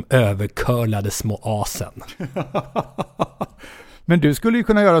 De överkörlade små asen. Men du skulle ju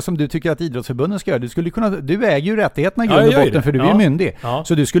kunna göra som du tycker att idrottsförbunden ska göra. Du äger ju rättigheterna i grund och botten, för du är ju myndig. Ja.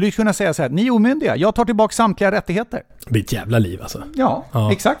 Så du skulle ju kunna säga så här, ni är omyndiga, jag tar tillbaka samtliga rättigheter. Det blir ett jävla liv alltså. Ja,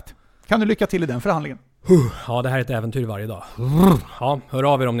 exakt. Kan du lycka till i den förhandlingen? Ja, det här är ett äventyr varje dag. Ja,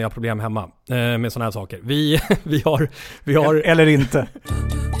 hör av er om ni har problem hemma med såna här saker. Vi har... Eller inte.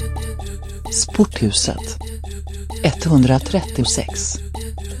 Sporthuset 136.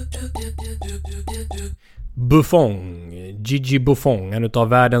 Gigi Buffon, en av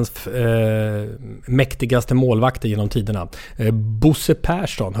världens mäktigaste målvakter genom tiderna. Bosse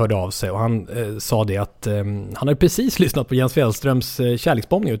Persson hörde av sig och han sa det att han hade precis lyssnat på Jens Fjällströms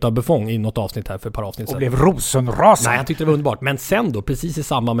kärleksbombning utav Buffon i något avsnitt här för ett par avsnitt sedan. Och blev rosenrasande. Nej, jag tyckte det var underbart. Men sen då, precis i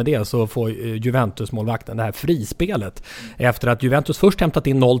samband med det så får Juventus-målvakten det här frispelet. Efter att Juventus först hämtat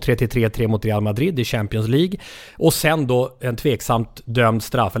in 0-3 till 3-3 mot Real Madrid i Champions League. Och sen då en tveksamt dömd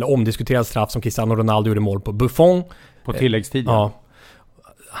straff, eller omdiskuterad straff som Cristiano Ronaldo gjorde mål på Buffon. På tilläggstid. Ja.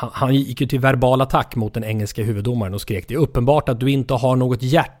 Han gick ju till verbal attack mot den engelska huvuddomaren och skrek: det är uppenbart att du inte har något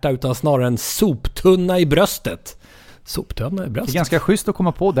hjärta utan snarare en soptunna i bröstet. Soptunna i bröstet. Det är ganska schysst att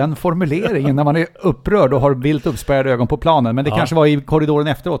komma på den formuleringen när man är upprörd och har vilt uppspärrade ögon på planen. Men det kanske var i korridoren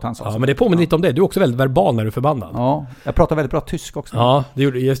efteråt han sa. Ja, men det påminner lite om det. Du är också väldigt verbal när du är förbannad. Ja, jag pratar väldigt bra tysk också. Ja, det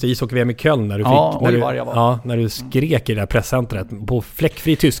gjorde just det, ishockey-VM i Köln när du fick när du skrek i det här presscentret på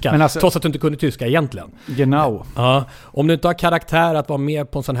fläckfri tyska. Men alltså, trots att du inte kunde tyska egentligen. Genau. Ja, om du inte har karaktär att vara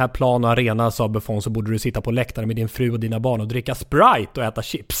med på en sån här plan och arena, sa Buffon, så borde du sitta på läktaren med din fru och dina barn och dricka Sprite och äta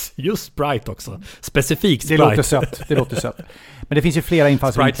chips. Just Sprite också. Specifikt Sprite. Det låter sött. Men det finns ju flera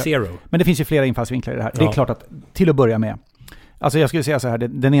infallsvinklar i det här. Det är klart att till att börja med, alltså jag skulle säga så här,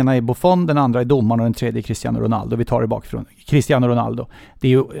 den ena är Buffon, den andra är domaren och den tredje är Cristiano Ronaldo. Vi tar det bakifrån. Cristiano Ronaldo. Det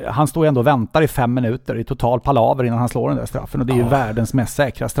är ju, han står ju ändå och väntar i 5 minuter i total palaver innan han slår den där straffen, och det är ju världens mest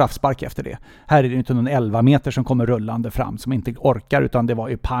säkra straffspark efter det. Här är det inte någon 11 meter som kommer rullande fram som inte orkar, utan det var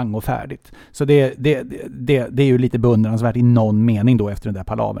ju pang och färdigt. Så det är ju lite beundransvärt i någon mening då efter den där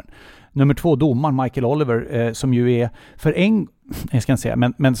palavern. Nummer 2, domaren Michael Oliver, som ju är jag ska inte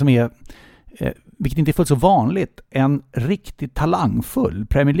säga, men som är, vilket inte är fullt så vanligt, en riktigt talangfull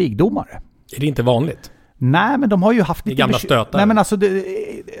Premier League-domare. Är det inte vanligt? Nej, men de har ju haft lite gamla stötar. Nej, men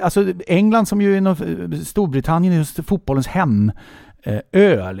alltså England, som ju är Storbritannien är just fotbollens hem.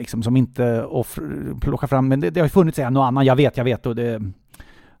 ö liksom, som inte plockar fram, men det har ju funnits en och annan, jag vet, och det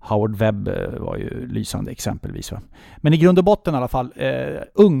Howard Webb var ju lysande exempelvis. Va? Men i grund och botten i alla fall,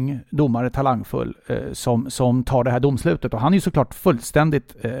 ung domare, talangfull, som tar det här domslutet. Och han är ju såklart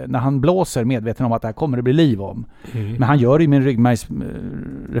fullständigt, när han blåser, medveten om att det här kommer det bli liv om. Men han gör det ju med en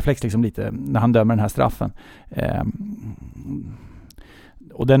ryggmärgsreflex liksom lite, när han dömer den här straffen.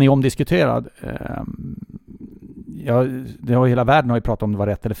 Och den är omdiskuterad. Det har hela världen har ju pratat om det var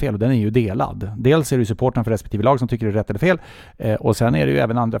rätt eller fel, och den är ju delad. Dels är det ju supporten för respektive lag som tycker det är rätt eller fel, och sen är det ju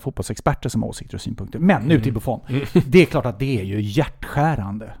även andra fotbollsexperter som har åsikter och synpunkter. Men nu till Buffon. Det är klart att det är ju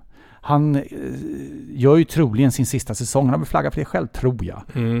hjärtskärande. Han gör ju troligen sin sista säsong. Han har väl flaggat för det själv, tror jag.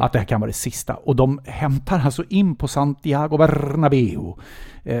 Att det här kan vara det sista. Och de hämtar alltså in på Santiago Bernabéu.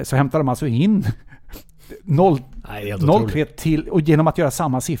 Så hämtar de alltså in 0-3 till, och genom att göra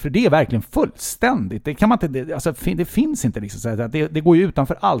samma siffror, det är verkligen fullständigt. Det kan man inte, alltså, det finns inte liksom, så det går ju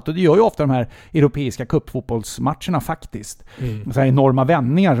utanför allt, och det gör ju ofta de här europeiska cupfotbollsmatcherna faktiskt. Så här enorma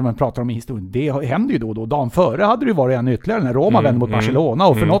vändningar som man pratar om i historien, det händer ju då och då. Dagen före hade det ju varit en ytterligare när Roma vände mot Barcelona,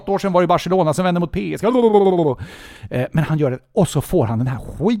 och för något år sedan var det Barcelona som vände mot PSG. Men han gör det, och så får han den här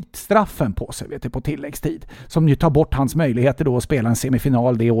skitstraffen på sig, vet du, på tilläggstid, som ju tar bort hans möjligheter då att spela en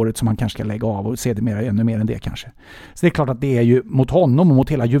semifinal det året som han kanske ska lägga av, och se det ännu mer än det kanske. Så det är klart att det är ju mot honom och mot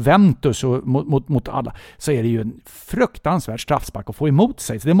hela Juventus och mot alla, så är det ju en fruktansvärd straffspark att få emot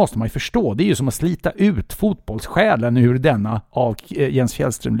sig. Så det måste man ju förstå. Det är ju som att slita ut fotbollssjälen ur denna av Jens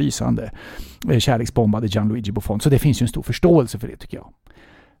Fjällström lysande kärleksbombade Gianluigi Buffon. Så det finns ju en stor förståelse för det, tycker jag.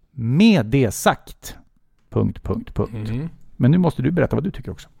 Med det sagt. Men nu måste du berätta vad du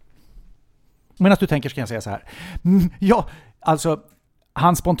tycker också. Medan du tänker, så kan jag säga så här. Ja, alltså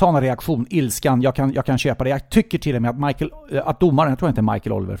hans spontana reaktion, ilskan, jag kan köpa det. Jag tycker till och med att domaren, jag tror inte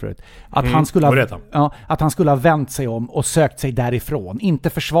Michael Oliver förut, att han skulle ha vänt sig om och sökt sig därifrån. Inte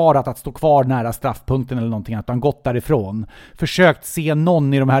försvarat att stå kvar nära straffpunkten eller någonting, att han gått därifrån. Försökt se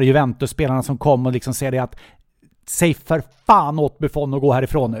någon i de här Juventus-spelarna som kom och liksom säger det att säg för fan åt Buffon och gå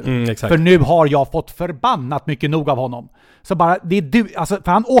härifrån nu. För nu har jag fått förbannat mycket nog av honom. Så bara, det är du, alltså,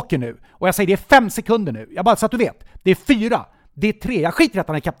 för han åker nu. Och jag säger det är 5 sekunder nu. Jag bara så att du vet, det är 4. Det är 3. Jag skiter i att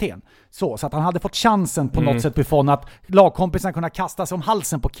han är kapten. Så att han hade fått chansen på något sätt Buffon, att lagkompisarna kunna kasta sig om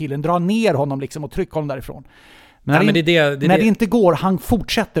halsen på killen, dra ner honom liksom och trycka honom därifrån. Men när det inte går, han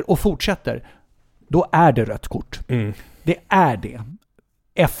fortsätter, då är det rött kort. Det är det.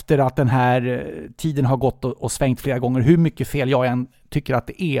 Efter att den här tiden har gått och svängt flera gånger, hur mycket fel jag än tycker att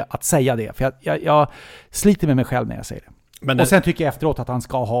det är att säga det. För jag sliter med mig själv när jag säger det. Och sen tycker jag efteråt att han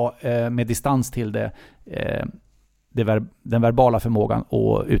ska ha med distans till det den verbala förmågan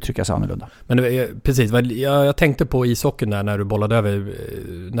att uttrycka sig annorlunda. Men precis, jag tänkte på ishockeyn där när du bollade över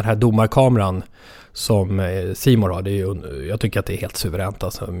den här domarkameran som Simon har. Det är ju, jag tycker att det är helt suveränt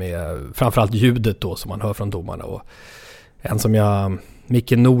alltså, med framförallt ljudet då som man hör från domarna. Och en som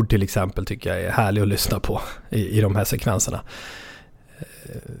Micke Nord till exempel tycker jag är härlig att lyssna på i de här sekvenserna.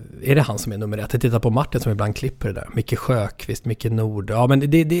 Är det han som är nummer 1? Jag tittar på Martin som ibland klipper det där. Micke Sjöqvist, Micke Nord. Ja, men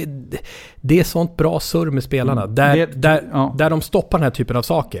det är sånt bra surr med spelarna. Där de stoppar den här typen av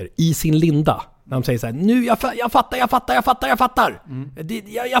saker i sin linda. När de säger så här, nu jag fattar. Jag fattar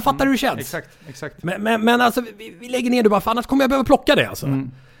hur det känns. Exakt. Men alltså, vi lägger ner det bara, för annars kommer jag behöva plocka det alltså.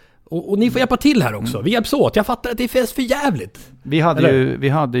 Och ni får hjälpa till här också. Vi hjälps åt. Jag fattar att det är för jävligt. Vi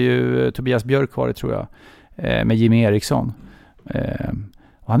hade ju Tobias Björk var det, tror jag, med Jimmy Eriksson.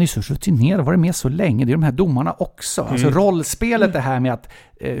 Och han är så rutinerad och varit med så länge. Det är de här domarna också. Alltså rollspelet, det här med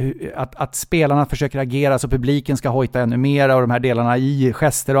att spelarna försöker agera så publiken ska hojta ännu mer, och de här delarna i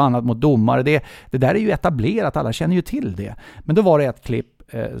gester och annat mot domare. Det där är ju etablerat, alla känner ju till det. Men då var det ett klipp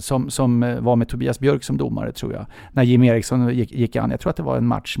som var med Tobias Björk som domare, tror jag. När Jimmy Eriksson gick an. Jag tror att det var en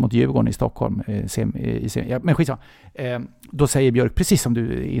match mot Djurgården i Stockholm. Men skitsamma. Då säger Björk, precis som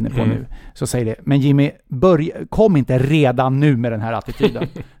du är inne på nu, så säger det, men Jimmy, kom inte redan nu med den här attityden.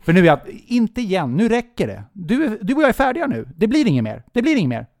 För nu är jag, inte igen, nu räcker det. Du och jag är färdiga nu. Det blir inget mer.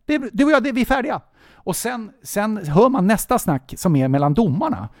 Du och jag, vi är färdiga. Och sen hör man nästa snack som är mellan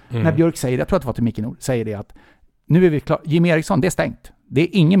domarna. När Björk säger, jag tror att det var till Micke Nord, säger det att nu är vi klar. Jimmy Eriksson, det är stängt. Det är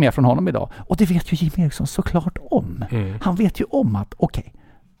ingen mer från honom idag. Och det vet ju Jimmy Eriksson såklart om. Han vet ju om att okej,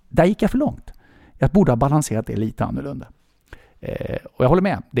 där gick jag för långt. Jag borde ha balanserat det lite annorlunda. Och jag håller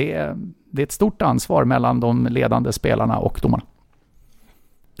med. Det är ett stort ansvar mellan de ledande spelarna och domarna.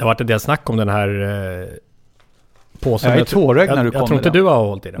 Det har varit en del snack om den här påsen. Jag är tårögd när du kommer. Jag tror inte du har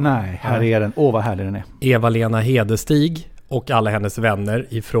hållit i den. Nej, här är den. Vad härlig den är. Eva-Lena Hedestig och alla hennes vänner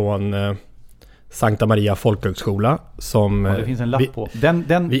ifrån Sankta Maria folkhögskola som... Ja, det finns en lapp på.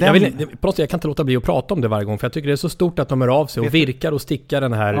 Jag kan inte låta bli att prata om det varje gång, för jag tycker det är så stort att de hör av sig och virkar och stickar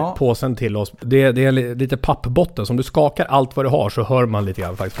den här påsen till oss. Det är lite pappbotten, som du skakar allt vad du har så hör man lite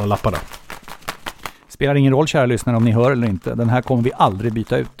grann faktiskt från lapparna. Spelar ingen roll, kära lyssnare, om ni hör eller inte. Den här kommer vi aldrig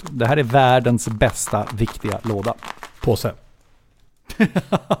byta ut. Det här är världens bästa viktiga låda. Påse.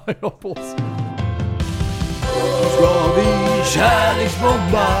 Ja, påse. Nu ska vi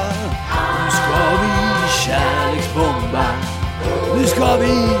kärleksbomba. Nu ska vi kärleksbomba. Nu ska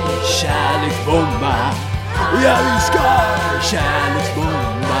vi kärleksbomba. Ja, vi ska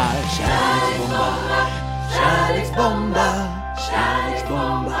kärleksbomba. Kärleksbomba. Kärleksbomba.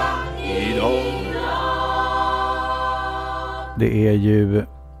 Kärleksbomba idag. Det är ju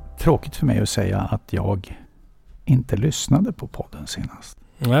tråkigt för mig att säga att jag inte lyssnade på podden senast.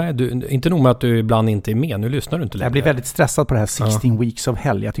 Nej, inte nog med att du ibland inte är med. Nu lyssnar du inte längre. Jag blir väldigt stressad på det här 16 weeks of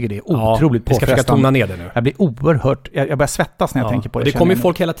hell. Jag tycker det är otroligt påfrestande. Vi ska försöka tona ner det nu. Jag blir oerhört... Jag börjar svettas när jag tänker på det. Det kommer ju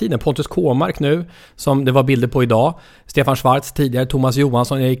folk hela tiden. Pontus Kåmark nu, som det var bilder på idag. Stefan Schwarz tidigare, Thomas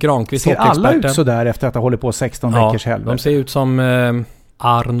Johansson, Erik Granqvist. Ser alla ut så där efter att ha hållit på 16 veckors helvete? De ser ut som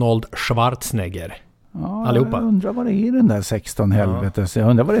Arnold Schwarzenegger. Ja, allihopa. Jag undrar vad det är i den där 16 helvete. Jag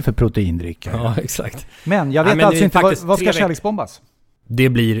undrar vad det är för proteindricka. Ja, exakt. Men jag vet alltså inte vad ska kärleksbombas? Det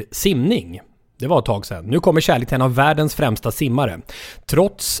blir simning. Det var ett tag sedan. Nu kommer kärlek till en av världens främsta simmare.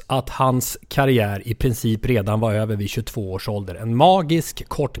 Trots att hans karriär i princip redan var över vid 22 års ålder. En magisk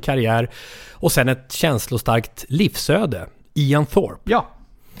kort karriär och sen ett känslostarkt livsöde. Ian Thorpe. Ja.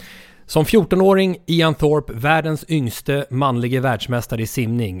 Som 14-åring, Ian Thorpe, världens yngste manlige världsmästare i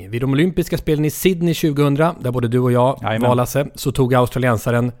simning. Vid de olympiska spelen i Sydney 2000, där både du och jag var, Lasse, så tog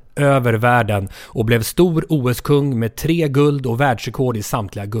australiensaren över världen och blev stor OS-kung med 3 guld och världsrekord i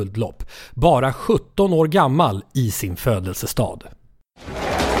samtliga guldlopp. Bara 17 år gammal i sin födelsestad.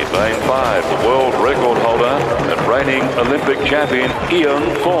 In lane 5, the world record holder and reigning Olympic champion Ian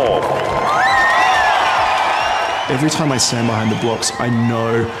Thorpe. Every time I stand behind the blocks, I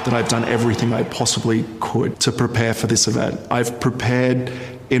know that I've done everything I possibly could to prepare for this event. I've prepared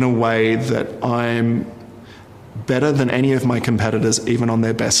in a way that I'm better than any of my competitors, even on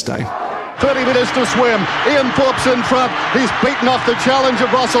their best day. 30 minutes to swim. Ian Thorpe's in front. He's beaten off the challenge of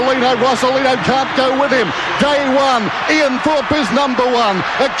Rossolino. Rossolino can't go with him. Day 1. Ian Thorpe is number 1.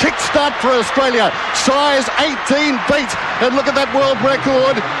 A kickstart for Australia. Size 18 beat. And look at that world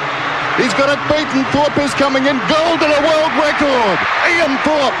record. He's got it beaten. Thorpe is coming in. Gold and a world record. Ian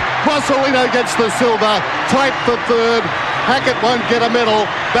Thorpe. Rossolino gets the silver. Tight for third. Hackett won't get a medal.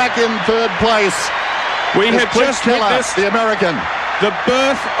 Back in third place. We have just witnessed the American. The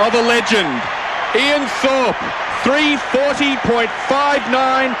birth of a legend. Ian Thorpe.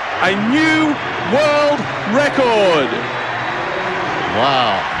 3:40.59. A new world record.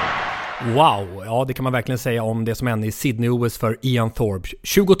 Wow. Wow, ja det kan man verkligen säga om det som hände i Sydney-OS för Ian Thorpe.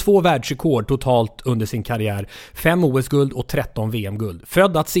 22 världsrekord totalt under sin karriär, 5 OS-guld och 13 VM-guld.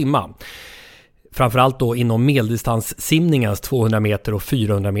 Född att simma. Framförallt då inom medeldistanssimningens 200 meter och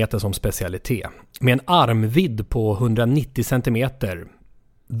 400 meter som specialitet. Med en armvidd på 190 centimeter.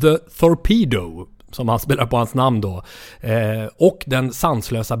 The Torpedo, som han spelar på hans namn då, och den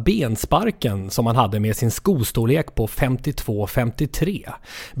sanslösa bensparken som han hade med sin skostorlek på 52-53.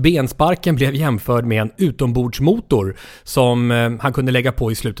 Bensparken blev jämförd med en utombordsmotor som han kunde lägga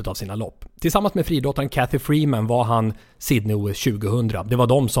på i slutet av sina lopp. Tillsammans med friidrottaren Cathy Freeman var han Sydney-OS 2000. Det var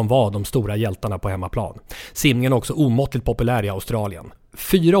de som var de stora hjältarna på hemmaplan. Simningen är också omåttligt populär i Australien.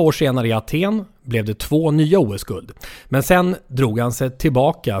 4 år senare i Aten blev det 2 nya OS-guld. Men sen drog han sig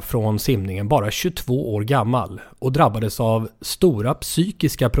tillbaka från simningen bara 22 år gammal och drabbades av stora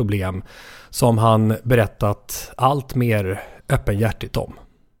psykiska problem som han berättat allt mer öppenhjärtigt om.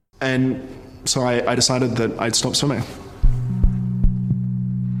 And so I decided that I'd stop swimming.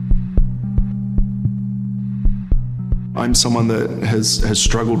 I'm someone that has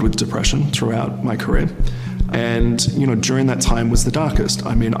struggled with depression throughout my career. And, you know, during that time was the darkest.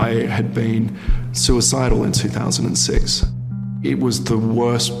 I mean, I had been suicidal in 2006. It was the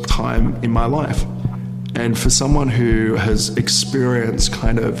worst time in my life. And for someone who has experienced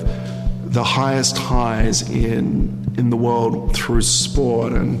kind of the highest highs in the world through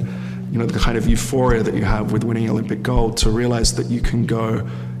sport and, you know, the kind of euphoria that you have with winning Olympic gold, to realize that you can go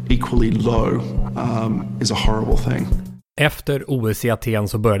equally low is a horrible thing. Efter OS i Aten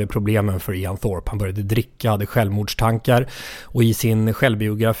så började problemen för Ian Thorpe. Han började dricka, hade självmordstankar och i sin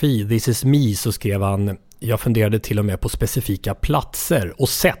självbiografi This is me så skrev han: Jag funderade till och med på specifika platser och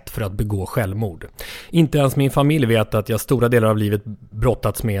sätt för att begå självmord. Inte ens min familj vet att jag stora delar av livet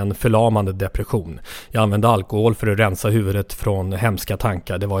brottats med en förlamande depression. Jag använde alkohol för att rensa huvudet från hemska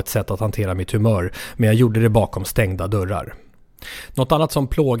tankar. Det var ett sätt att hantera mitt humör, men jag gjorde det bakom stängda dörrar. Något annat som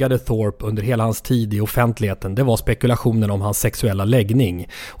plågade Thorpe under hela hans tid i offentligheten, det var spekulationen om hans sexuella läggning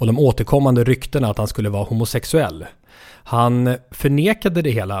och de återkommande ryktena att han skulle vara homosexuell. Han förnekade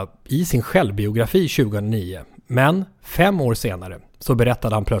det hela i sin självbiografi 2009, men 5 år senare så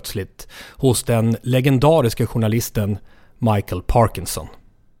berättade han plötsligt hos den legendariska journalisten Michael Parkinson.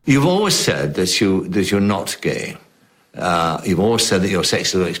 You've always said that you're not gay. You've always said that your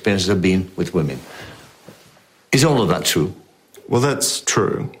sexual experiences have been with women. Is all of that true? Well, that's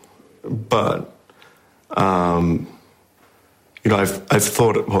true, but I've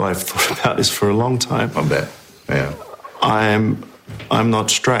thought about this for a long time. I bet. Yeah. I'm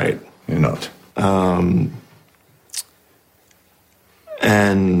not straight. You're not.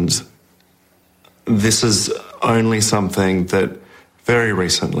 And this is only something that very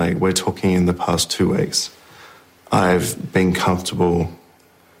recently, we're talking in the past 2 weeks, I've been comfortable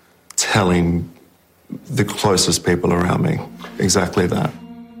telling the closest people around me exactly that.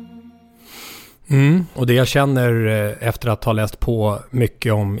 Och det jag känner efter att ha läst på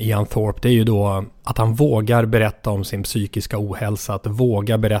mycket om Ian Thorpe, det är ju då att han vågar berätta om sin psykiska ohälsa, att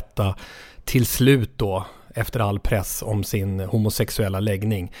våga berätta till slut då efter all press om sin homosexuella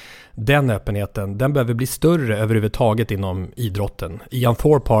läggning. Den öppenheten, den behöver bli större överhuvudtaget inom idrotten. Ian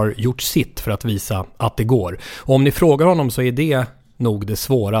Thorpe har gjort sitt för att visa att det går. Och om ni frågar honom så är det nog det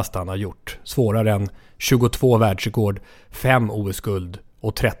svåraste han har gjort. Svårare än 22 världsrekord, 5 OS-guld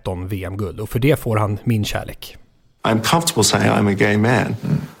och 13 VM-guld. Och för det får han min kärlek. I'm comfortable saying I'm a gay man.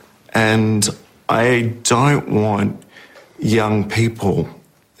 And I don't want young people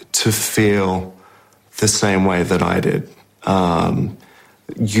to feel the same way that I did.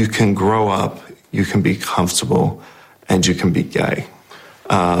 You can grow up, you can be comfortable, and you can be gay.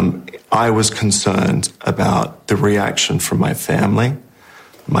 I was concerned about the reaction from my family,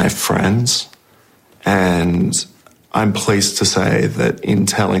 my friends, and I'm pleased to say that in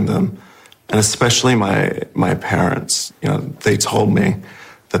telling them, and especially my parents, they told me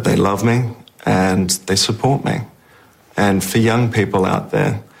that they love me and they support me. And for young people out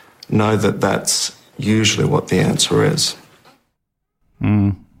there, know that that's usually what the answer is.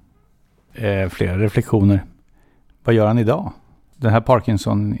 Flera reflektioner. Vad gör han idag? Den här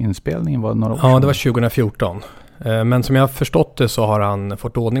Parkinson-inspelningen var några år sedan. Ja, det var 2014. Men som jag har förstått det så har han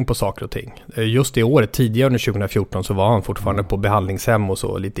fått ordning på saker och ting. Just i året, tidigare under 2014, så var han fortfarande på behandlingshem och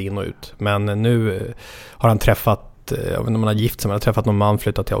så, lite in och ut. Men nu har han träffat, jag vet inte om han har gift sig, men han har träffat någon man,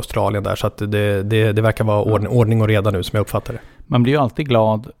 flyttat till Australien där. Så att det verkar vara ordning och reda nu, som jag uppfattar det. Man blir ju alltid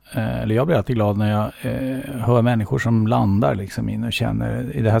glad, eller jag blir alltid glad när jag hör människor som landar liksom in och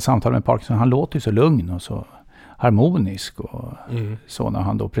känner, i det här samtalet med Parkinson, han låter ju så lugn och så harmonisk och så, när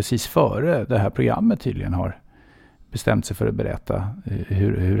han då precis före det här programmet tydligen har bestämt sig för att berätta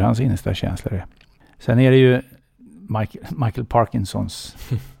hur hans innersta känslor är. Sen är det ju Michael Parkinsons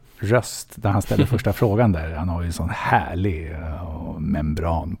röst där han ställer första frågan där. Han har ju en sån härlig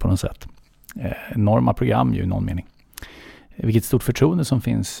membran på något sätt. Enorma program ju i någon mening. Vilket stort förtroende som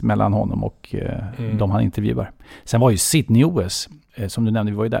finns mellan honom och de han intervjuar. Sen var ju Sydney-OS, som du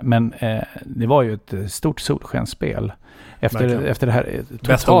nämnde, vi var ju där. Men det var ju ett stort solskenspel. Efter det här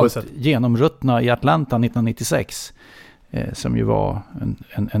totalt genomruttna i Atlanta 1996. Som ju var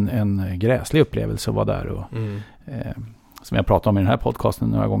en gräslig upplevelse att vara där. Och, som jag pratade om i den här podcasten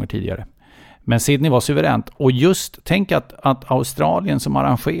några gånger tidigare. Men Sydney var suveränt. Och just tänk att Australien som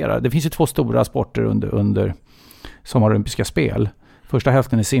arrangerar, det finns ju 2 stora sporter under sommarolympiska spel. Första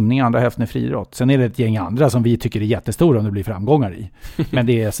hälften är simning, andra hälften är friidrott. Sen är det ett gäng andra som vi tycker är jättestora om det blir framgångar i. Men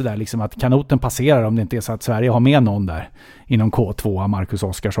det är sådär liksom att kanoten passerar om det inte är så att Sverige har med någon där inom K2, Marcus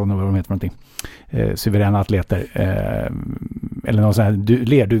Oskarsson och vad de heter för någonting. Suveräna atleter. Eller någon sån här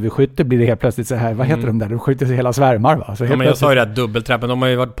lerduveskytte blir det helt plötsligt så här. Vad heter de där? De skjuter sig hela svärmar, va? Så men jag sa ju det här dubbeltrappen. De har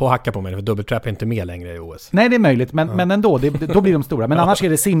ju varit på att hacka på mig. För dubbeltrapp är inte med längre i OS. Nej, det är möjligt. Men ändå, då blir de stora. Men annars är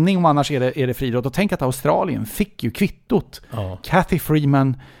det simning och annars är det friidrott. Och tänk att Australien fick ju kvittot. Kathy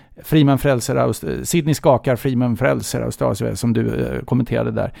Freeman frälser Sydney skakar, Freeman frälser Australien, som du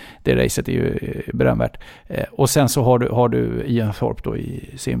kommenterade där. Det racet är ju berömvärt. Och sen så har du Ian Thorpe då i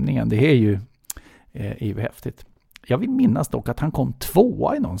simningen. Det är ju häftigt. Jag vill minnas dock att han kom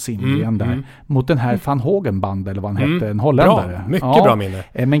 2 i någon simning där mot den här Van Hogenband eller vad han hette, en holländare. Bra, mycket bra minne.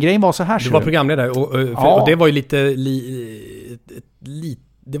 Men grejen var så här. Du var programledare och det var ju lite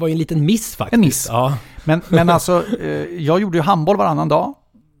det var ju en liten miss faktiskt. En miss. Ja. Men alltså, jag gjorde ju handboll varannan dag.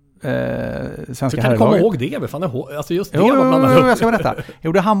 svenska du kan komma ihåg det, men fan alltså just det. Jag ska berätta. Jag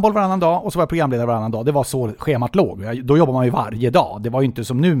gjorde handboll varannan dag och så var jag programledare varannan dag. Det var så schemat låg. Då jobbar man ju varje dag. Det var ju inte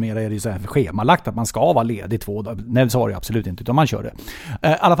som numera är det så här schemalagt att man ska vara ledig 2 dagar. Nej, så var det absolut inte, utan man körde.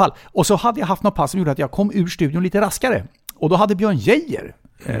 I alla fall. Och så hade jag haft något pass som gjorde att jag kom ur studion lite raskare. Och då hade Björn Geijer,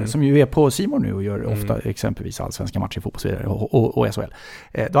 som ju är på Simor nu och gör ofta exempelvis allsvenska matcher i fotboll och så vidare, och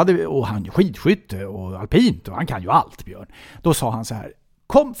SHL. Och han skidskytte och alpint och han kan ju allt, Björn. Då sa han så här: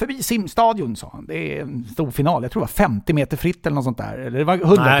 kom förbi simstadion, sa han. Det är en stor final. Jag tror det var 50 meter fritt eller något sånt där. Eller det var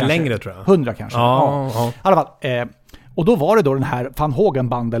 100 kanske. Längre tror jag. 100 kanske. Ja. I alla fall. Och då var det då den här Van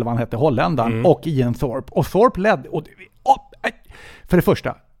Hogenband eller vad han hette, holländaren, och Ian Thorpe. Och Thorpe ledde. För det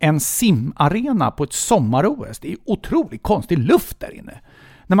första, en simarena på ett sommar-OS. Det är otroligt konstig luft där inne.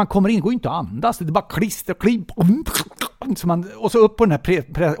 När man kommer in går inte att andas. Det är bara klister, klipp. Och så upp på den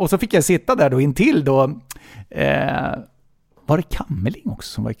här... och så fick jag sitta där då intill då... var det Kammeling också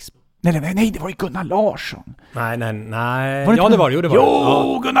som var... Nej, det var ju Gunnar Larsson. Nej. Det var det.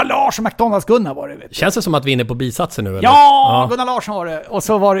 Gunnar Larsson, McDonalds-Gunnar var det. Vet du. Känns det som att vi är inne på bisatsen nu? Eller? Ja, Gunnar Larsson var det. Och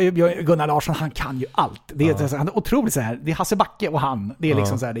så var det ju Gunnar Larsson, han kan ju allt. Det är, han är otroligt så här. Det är Hasse Backe och han. Det är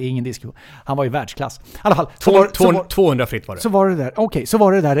liksom så här, det är ingen diskussion. Han var ju världsklass. I alla fall. 200 fritt var det. Så var det där. Okej, så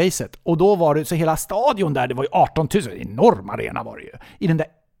var det där racet. Och då var det så hela stadion där, det var ju 18 000. Enorm arena var det ju. I den där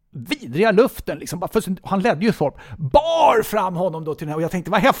vidriga luften liksom, bara för, han ledde ju Thorpe, bar fram honom då till den här, och jag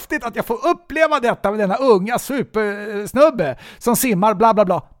tänkte vad häftigt att jag får uppleva detta med denna unga supersnubbe som simmar bla bla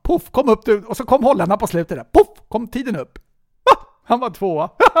bla, puff, kom upp och så kom Holland på slutet där, puff, kom tiden upp. Han var 2.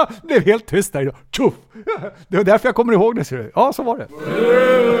 Det blev helt tyst där idag. Tjuff! Det var därför jag kommer ihåg det, ser du. Ja, så var det.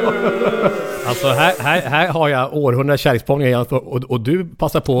 Alltså här har jag århundrade kärleksbombningar och du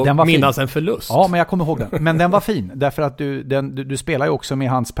passar på att minnas en förlust. Ja, men jag kommer ihåg den. Men den var fin. Därför att du spelar ju också med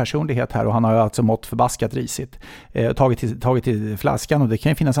hans personlighet här. Och han har ju alltså mått förbaskat risigt. Tagit till flaskan. Och det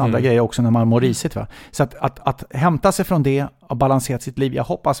kan ju finnas andra grejer också när man mår risigt. Va? Så att hämta sig från det och balansera sitt liv. Jag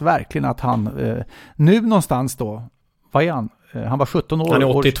hoppas verkligen att han nu någonstans då, vad är han? Han var 17 år. Han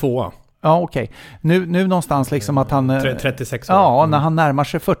är 82. Ja, okej. Nu någonstans liksom att han... 36 år. Ja, när han närmar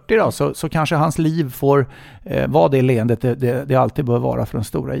sig 40 då, så kanske hans liv får vara det leendet det alltid bör vara för de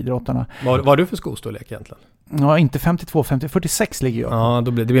stora idrottarna. Vad har du för skostorlek egentligen? Ja, inte 52, 46 ligger jag. Ja,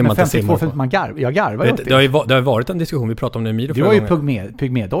 det blir man inte 52, jag garvar ju. Det har varit en diskussion, vi pratade om det i Miro. Du var ju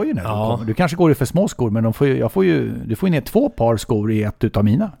pygmedojor när du kommer. Du kanske går i för små skor, men du får ju ner 2 par skor i ett utav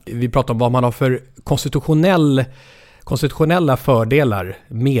mina. Vi pratar om vad man har för konstitutionella fördelar,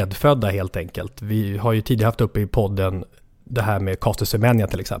 medfödda helt enkelt. Vi har ju tidigare haft uppe i podden det här med Caster Semenya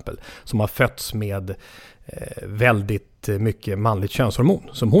till exempel, som har fötts med väldigt mycket manligt könshormon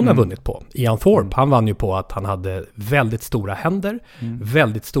som hon har vunnit på. Ian Thorpe, han vann ju på att han hade väldigt stora händer,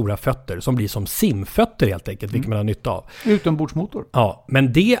 väldigt stora fötter som blir som simfötter helt enkelt, vilket man har nytta av. Utombordsmotor. Ja,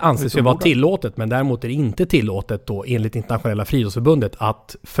 men det anses ju vara tillåtet, men däremot är det inte tillåtet då enligt internationella friidrottsförbundet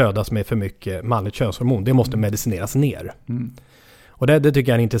att födas med för mycket manligt könshormon. Det måste medicineras ner. Och det tycker jag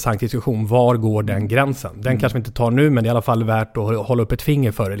är en intressant diskussion. Var går den gränsen? Den kanske vi inte tar nu, men det är i alla fall värt att hålla upp ett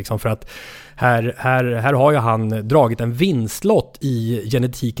finger för det. Liksom, för att här har ju han dragit en vinstlott i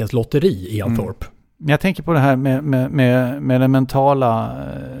genetikens lotteri, Ian Thorpe. Jag tänker på det här med den mentala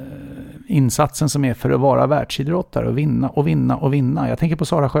insatsen som är för att vara världsidrottare och vinna. Jag tänker på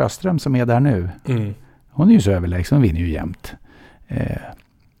Sara Sjöström som är där nu. Hon är ju så överlägsen, hon vinner ju jämt.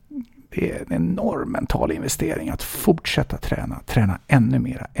 Det är en enorm mental investering att fortsätta träna ännu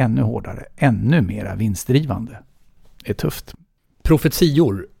mera, ännu hårdare, ännu mera vinstdrivande. Det är tufft.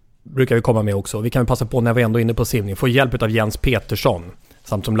 Profetior brukar vi komma med också. Vi kan passa på när vi ändå är inne på simning. Få hjälp av Jens Petersson.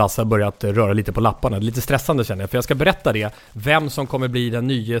 Samt som Lasse har börjat röra lite på lapparna. Det är lite stressande känner jag. För jag ska berätta det. Vem som kommer bli den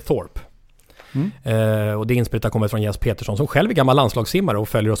nya Thorpe. Och det inspelet kommer från Jens Petersson som själv är gammal landslagssimmare och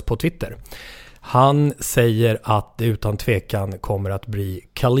följer oss på Twitter. Han säger att det utan tvekan kommer att bli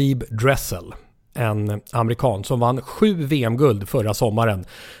Caleb Dressel, en amerikan som vann 7 VM-guld förra sommaren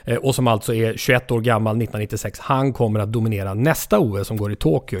och som alltså är 21 år gammal 1996. Han kommer att dominera nästa OS som går i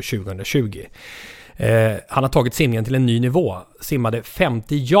Tokyo 2020. Han har tagit simningen till en ny nivå. Simmade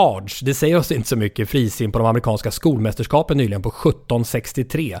 50 yards. Det säger oss inte så mycket. Frisim på de amerikanska skolmästerskapen nyligen på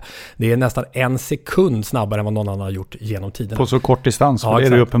 17:63. Det är nästan 1 sekund snabbare än vad någon annan har gjort genom tiden. På så kort distans. Ja, det är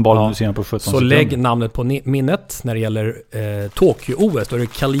det uppenbarligen du ser på 17 så sekunder. Lägg namnet på minnet när det gäller Tokyo-OS. Då är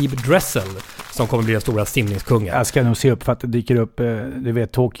det Caleb Dressel som kommer bli den stora simningskungen. Jag ska nog se upp för att det dyker upp. Du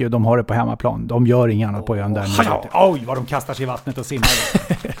vet, Tokyo, de har det på hemmaplan. De gör inget annat på ön där. Oj, vad de kastar sig i vattnet och simmar.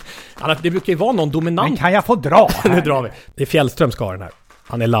 Det brukar ju vara någon dominant. Men kan jag få dra? Nu drar vi. Det är Fjällström ska ha den här.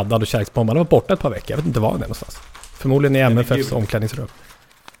 Han är laddad och kärleksbombad. Han var borta ett par veckor. Jag vet inte var han är någonstans. Förmodligen i MFFs omklädningsrum.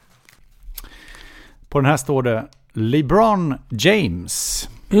 På den här står det LeBron James.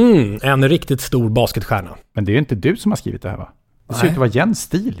 En riktigt stor basketstjärna. Men det är ju inte du som har skrivit det här, va? Det ser ut att vara Jens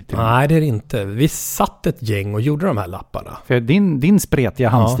stil. Nej, det är det inte. Vi satt ett gäng och gjorde de här lapparna. För din spretiga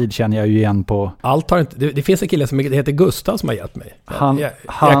handstil känner jag ju igen på... Allt har inte... Det finns en kille som heter Gustav som har hjälpt mig.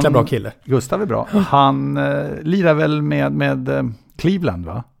 Jäkla bra kille. Gustav är bra. Han lirar väl med Cleveland,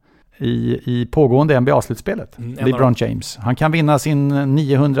 va? I pågående NBA-slutspelet. LeBron James. Han kan vinna sin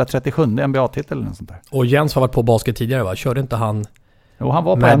 937 NBA-titel eller något sånt där. Och Jens har varit på basket tidigare, va? Körde inte han... Jo, han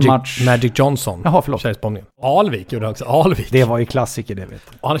var på en match... Magic Johnson. Jaha, förlåt. Alvik gjorde också. Alvik. Det var ju klassiker, det vet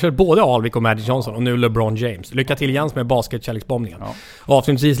du. Och han har kört både Alvik och Magic Johnson och nu LeBron James. Lycka till Jens med basket-kärleksbombningen. Ja. Och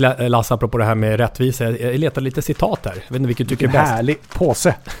avslutningsvis, Lasse, apropå det här med rättvisa. Jag letar lite citat här. Jag vet inte vilket du tycker är bäst. Härlig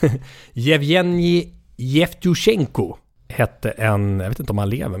påse. Yevgeny Yevtushenko hette en, jag vet inte om han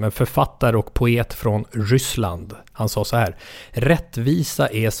lever, men författare och poet från Ryssland. Han sa så här: rättvisa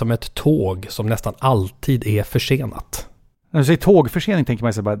är som ett tåg som nästan alltid är försenat. När du säger tågförsening tänker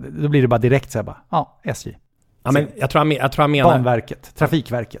man sig bara, då blir det bara direkt så här bara, SJ. Ja, men jag tror han menar... Banverket,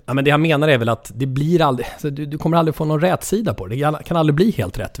 Trafikverket. Ja, men det han menar är väl att det blir aldrig... Så du kommer aldrig få någon rätsida på det. Det kan aldrig bli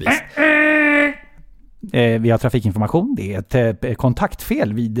helt rättvist. Vi har trafikinformation. Det är ett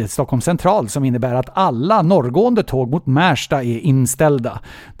kontaktfel vid Stockholms central som innebär att alla norrgående tåg mot Märsta är inställda.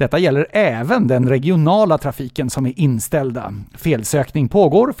 Detta gäller även den regionala trafiken som är inställda. Felsökning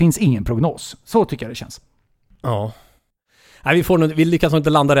pågår, finns ingen prognos. Så tycker jag det känns. Ja. Nej, vi lyckas nog inte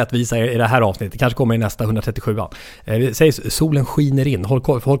landa rättvisa i det här avsnittet. Det kanske kommer i nästa 137. Sägs solen skiner in. Håll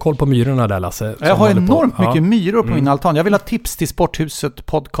koll på myrorna där, Lasse. Jag har enormt mycket myror på min altan. Jag vill ha tips till Sporthuset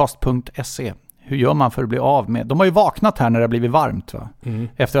podcast.se. Hur gör man för att bli av med? De har ju vaknat här när det har blivit varmt, va?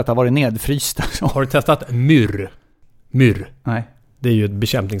 Efter att ha varit nedfrysta. Har du testat myr? Nej. Det är ju ett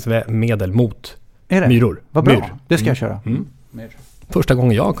bekämpningsmedel mot är det? Myror. Vad bra. Det ska jag köra. Första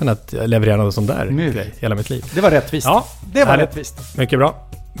gången jag har kunnat leverera något sånt där grej hela mitt liv. Det var rättvist. Ja, det var rättvist. Mycket bra.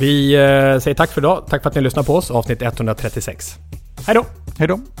 Vi säger tack för idag. Tack för att ni lyssnar på oss. Avsnitt 136. Hej då! Hej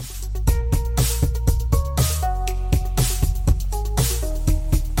då!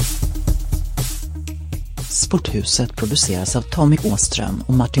 Sporthuset produceras av Tommy Åström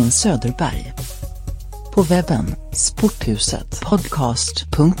och Martin Söderberg. På webben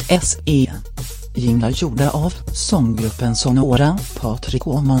sporthusetpodcast.se. Jinglar gjorda av sånggruppen Sonora, Patrik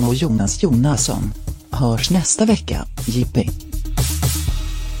Åman och Jonas Jonasson. Hörs nästa vecka, Jippi.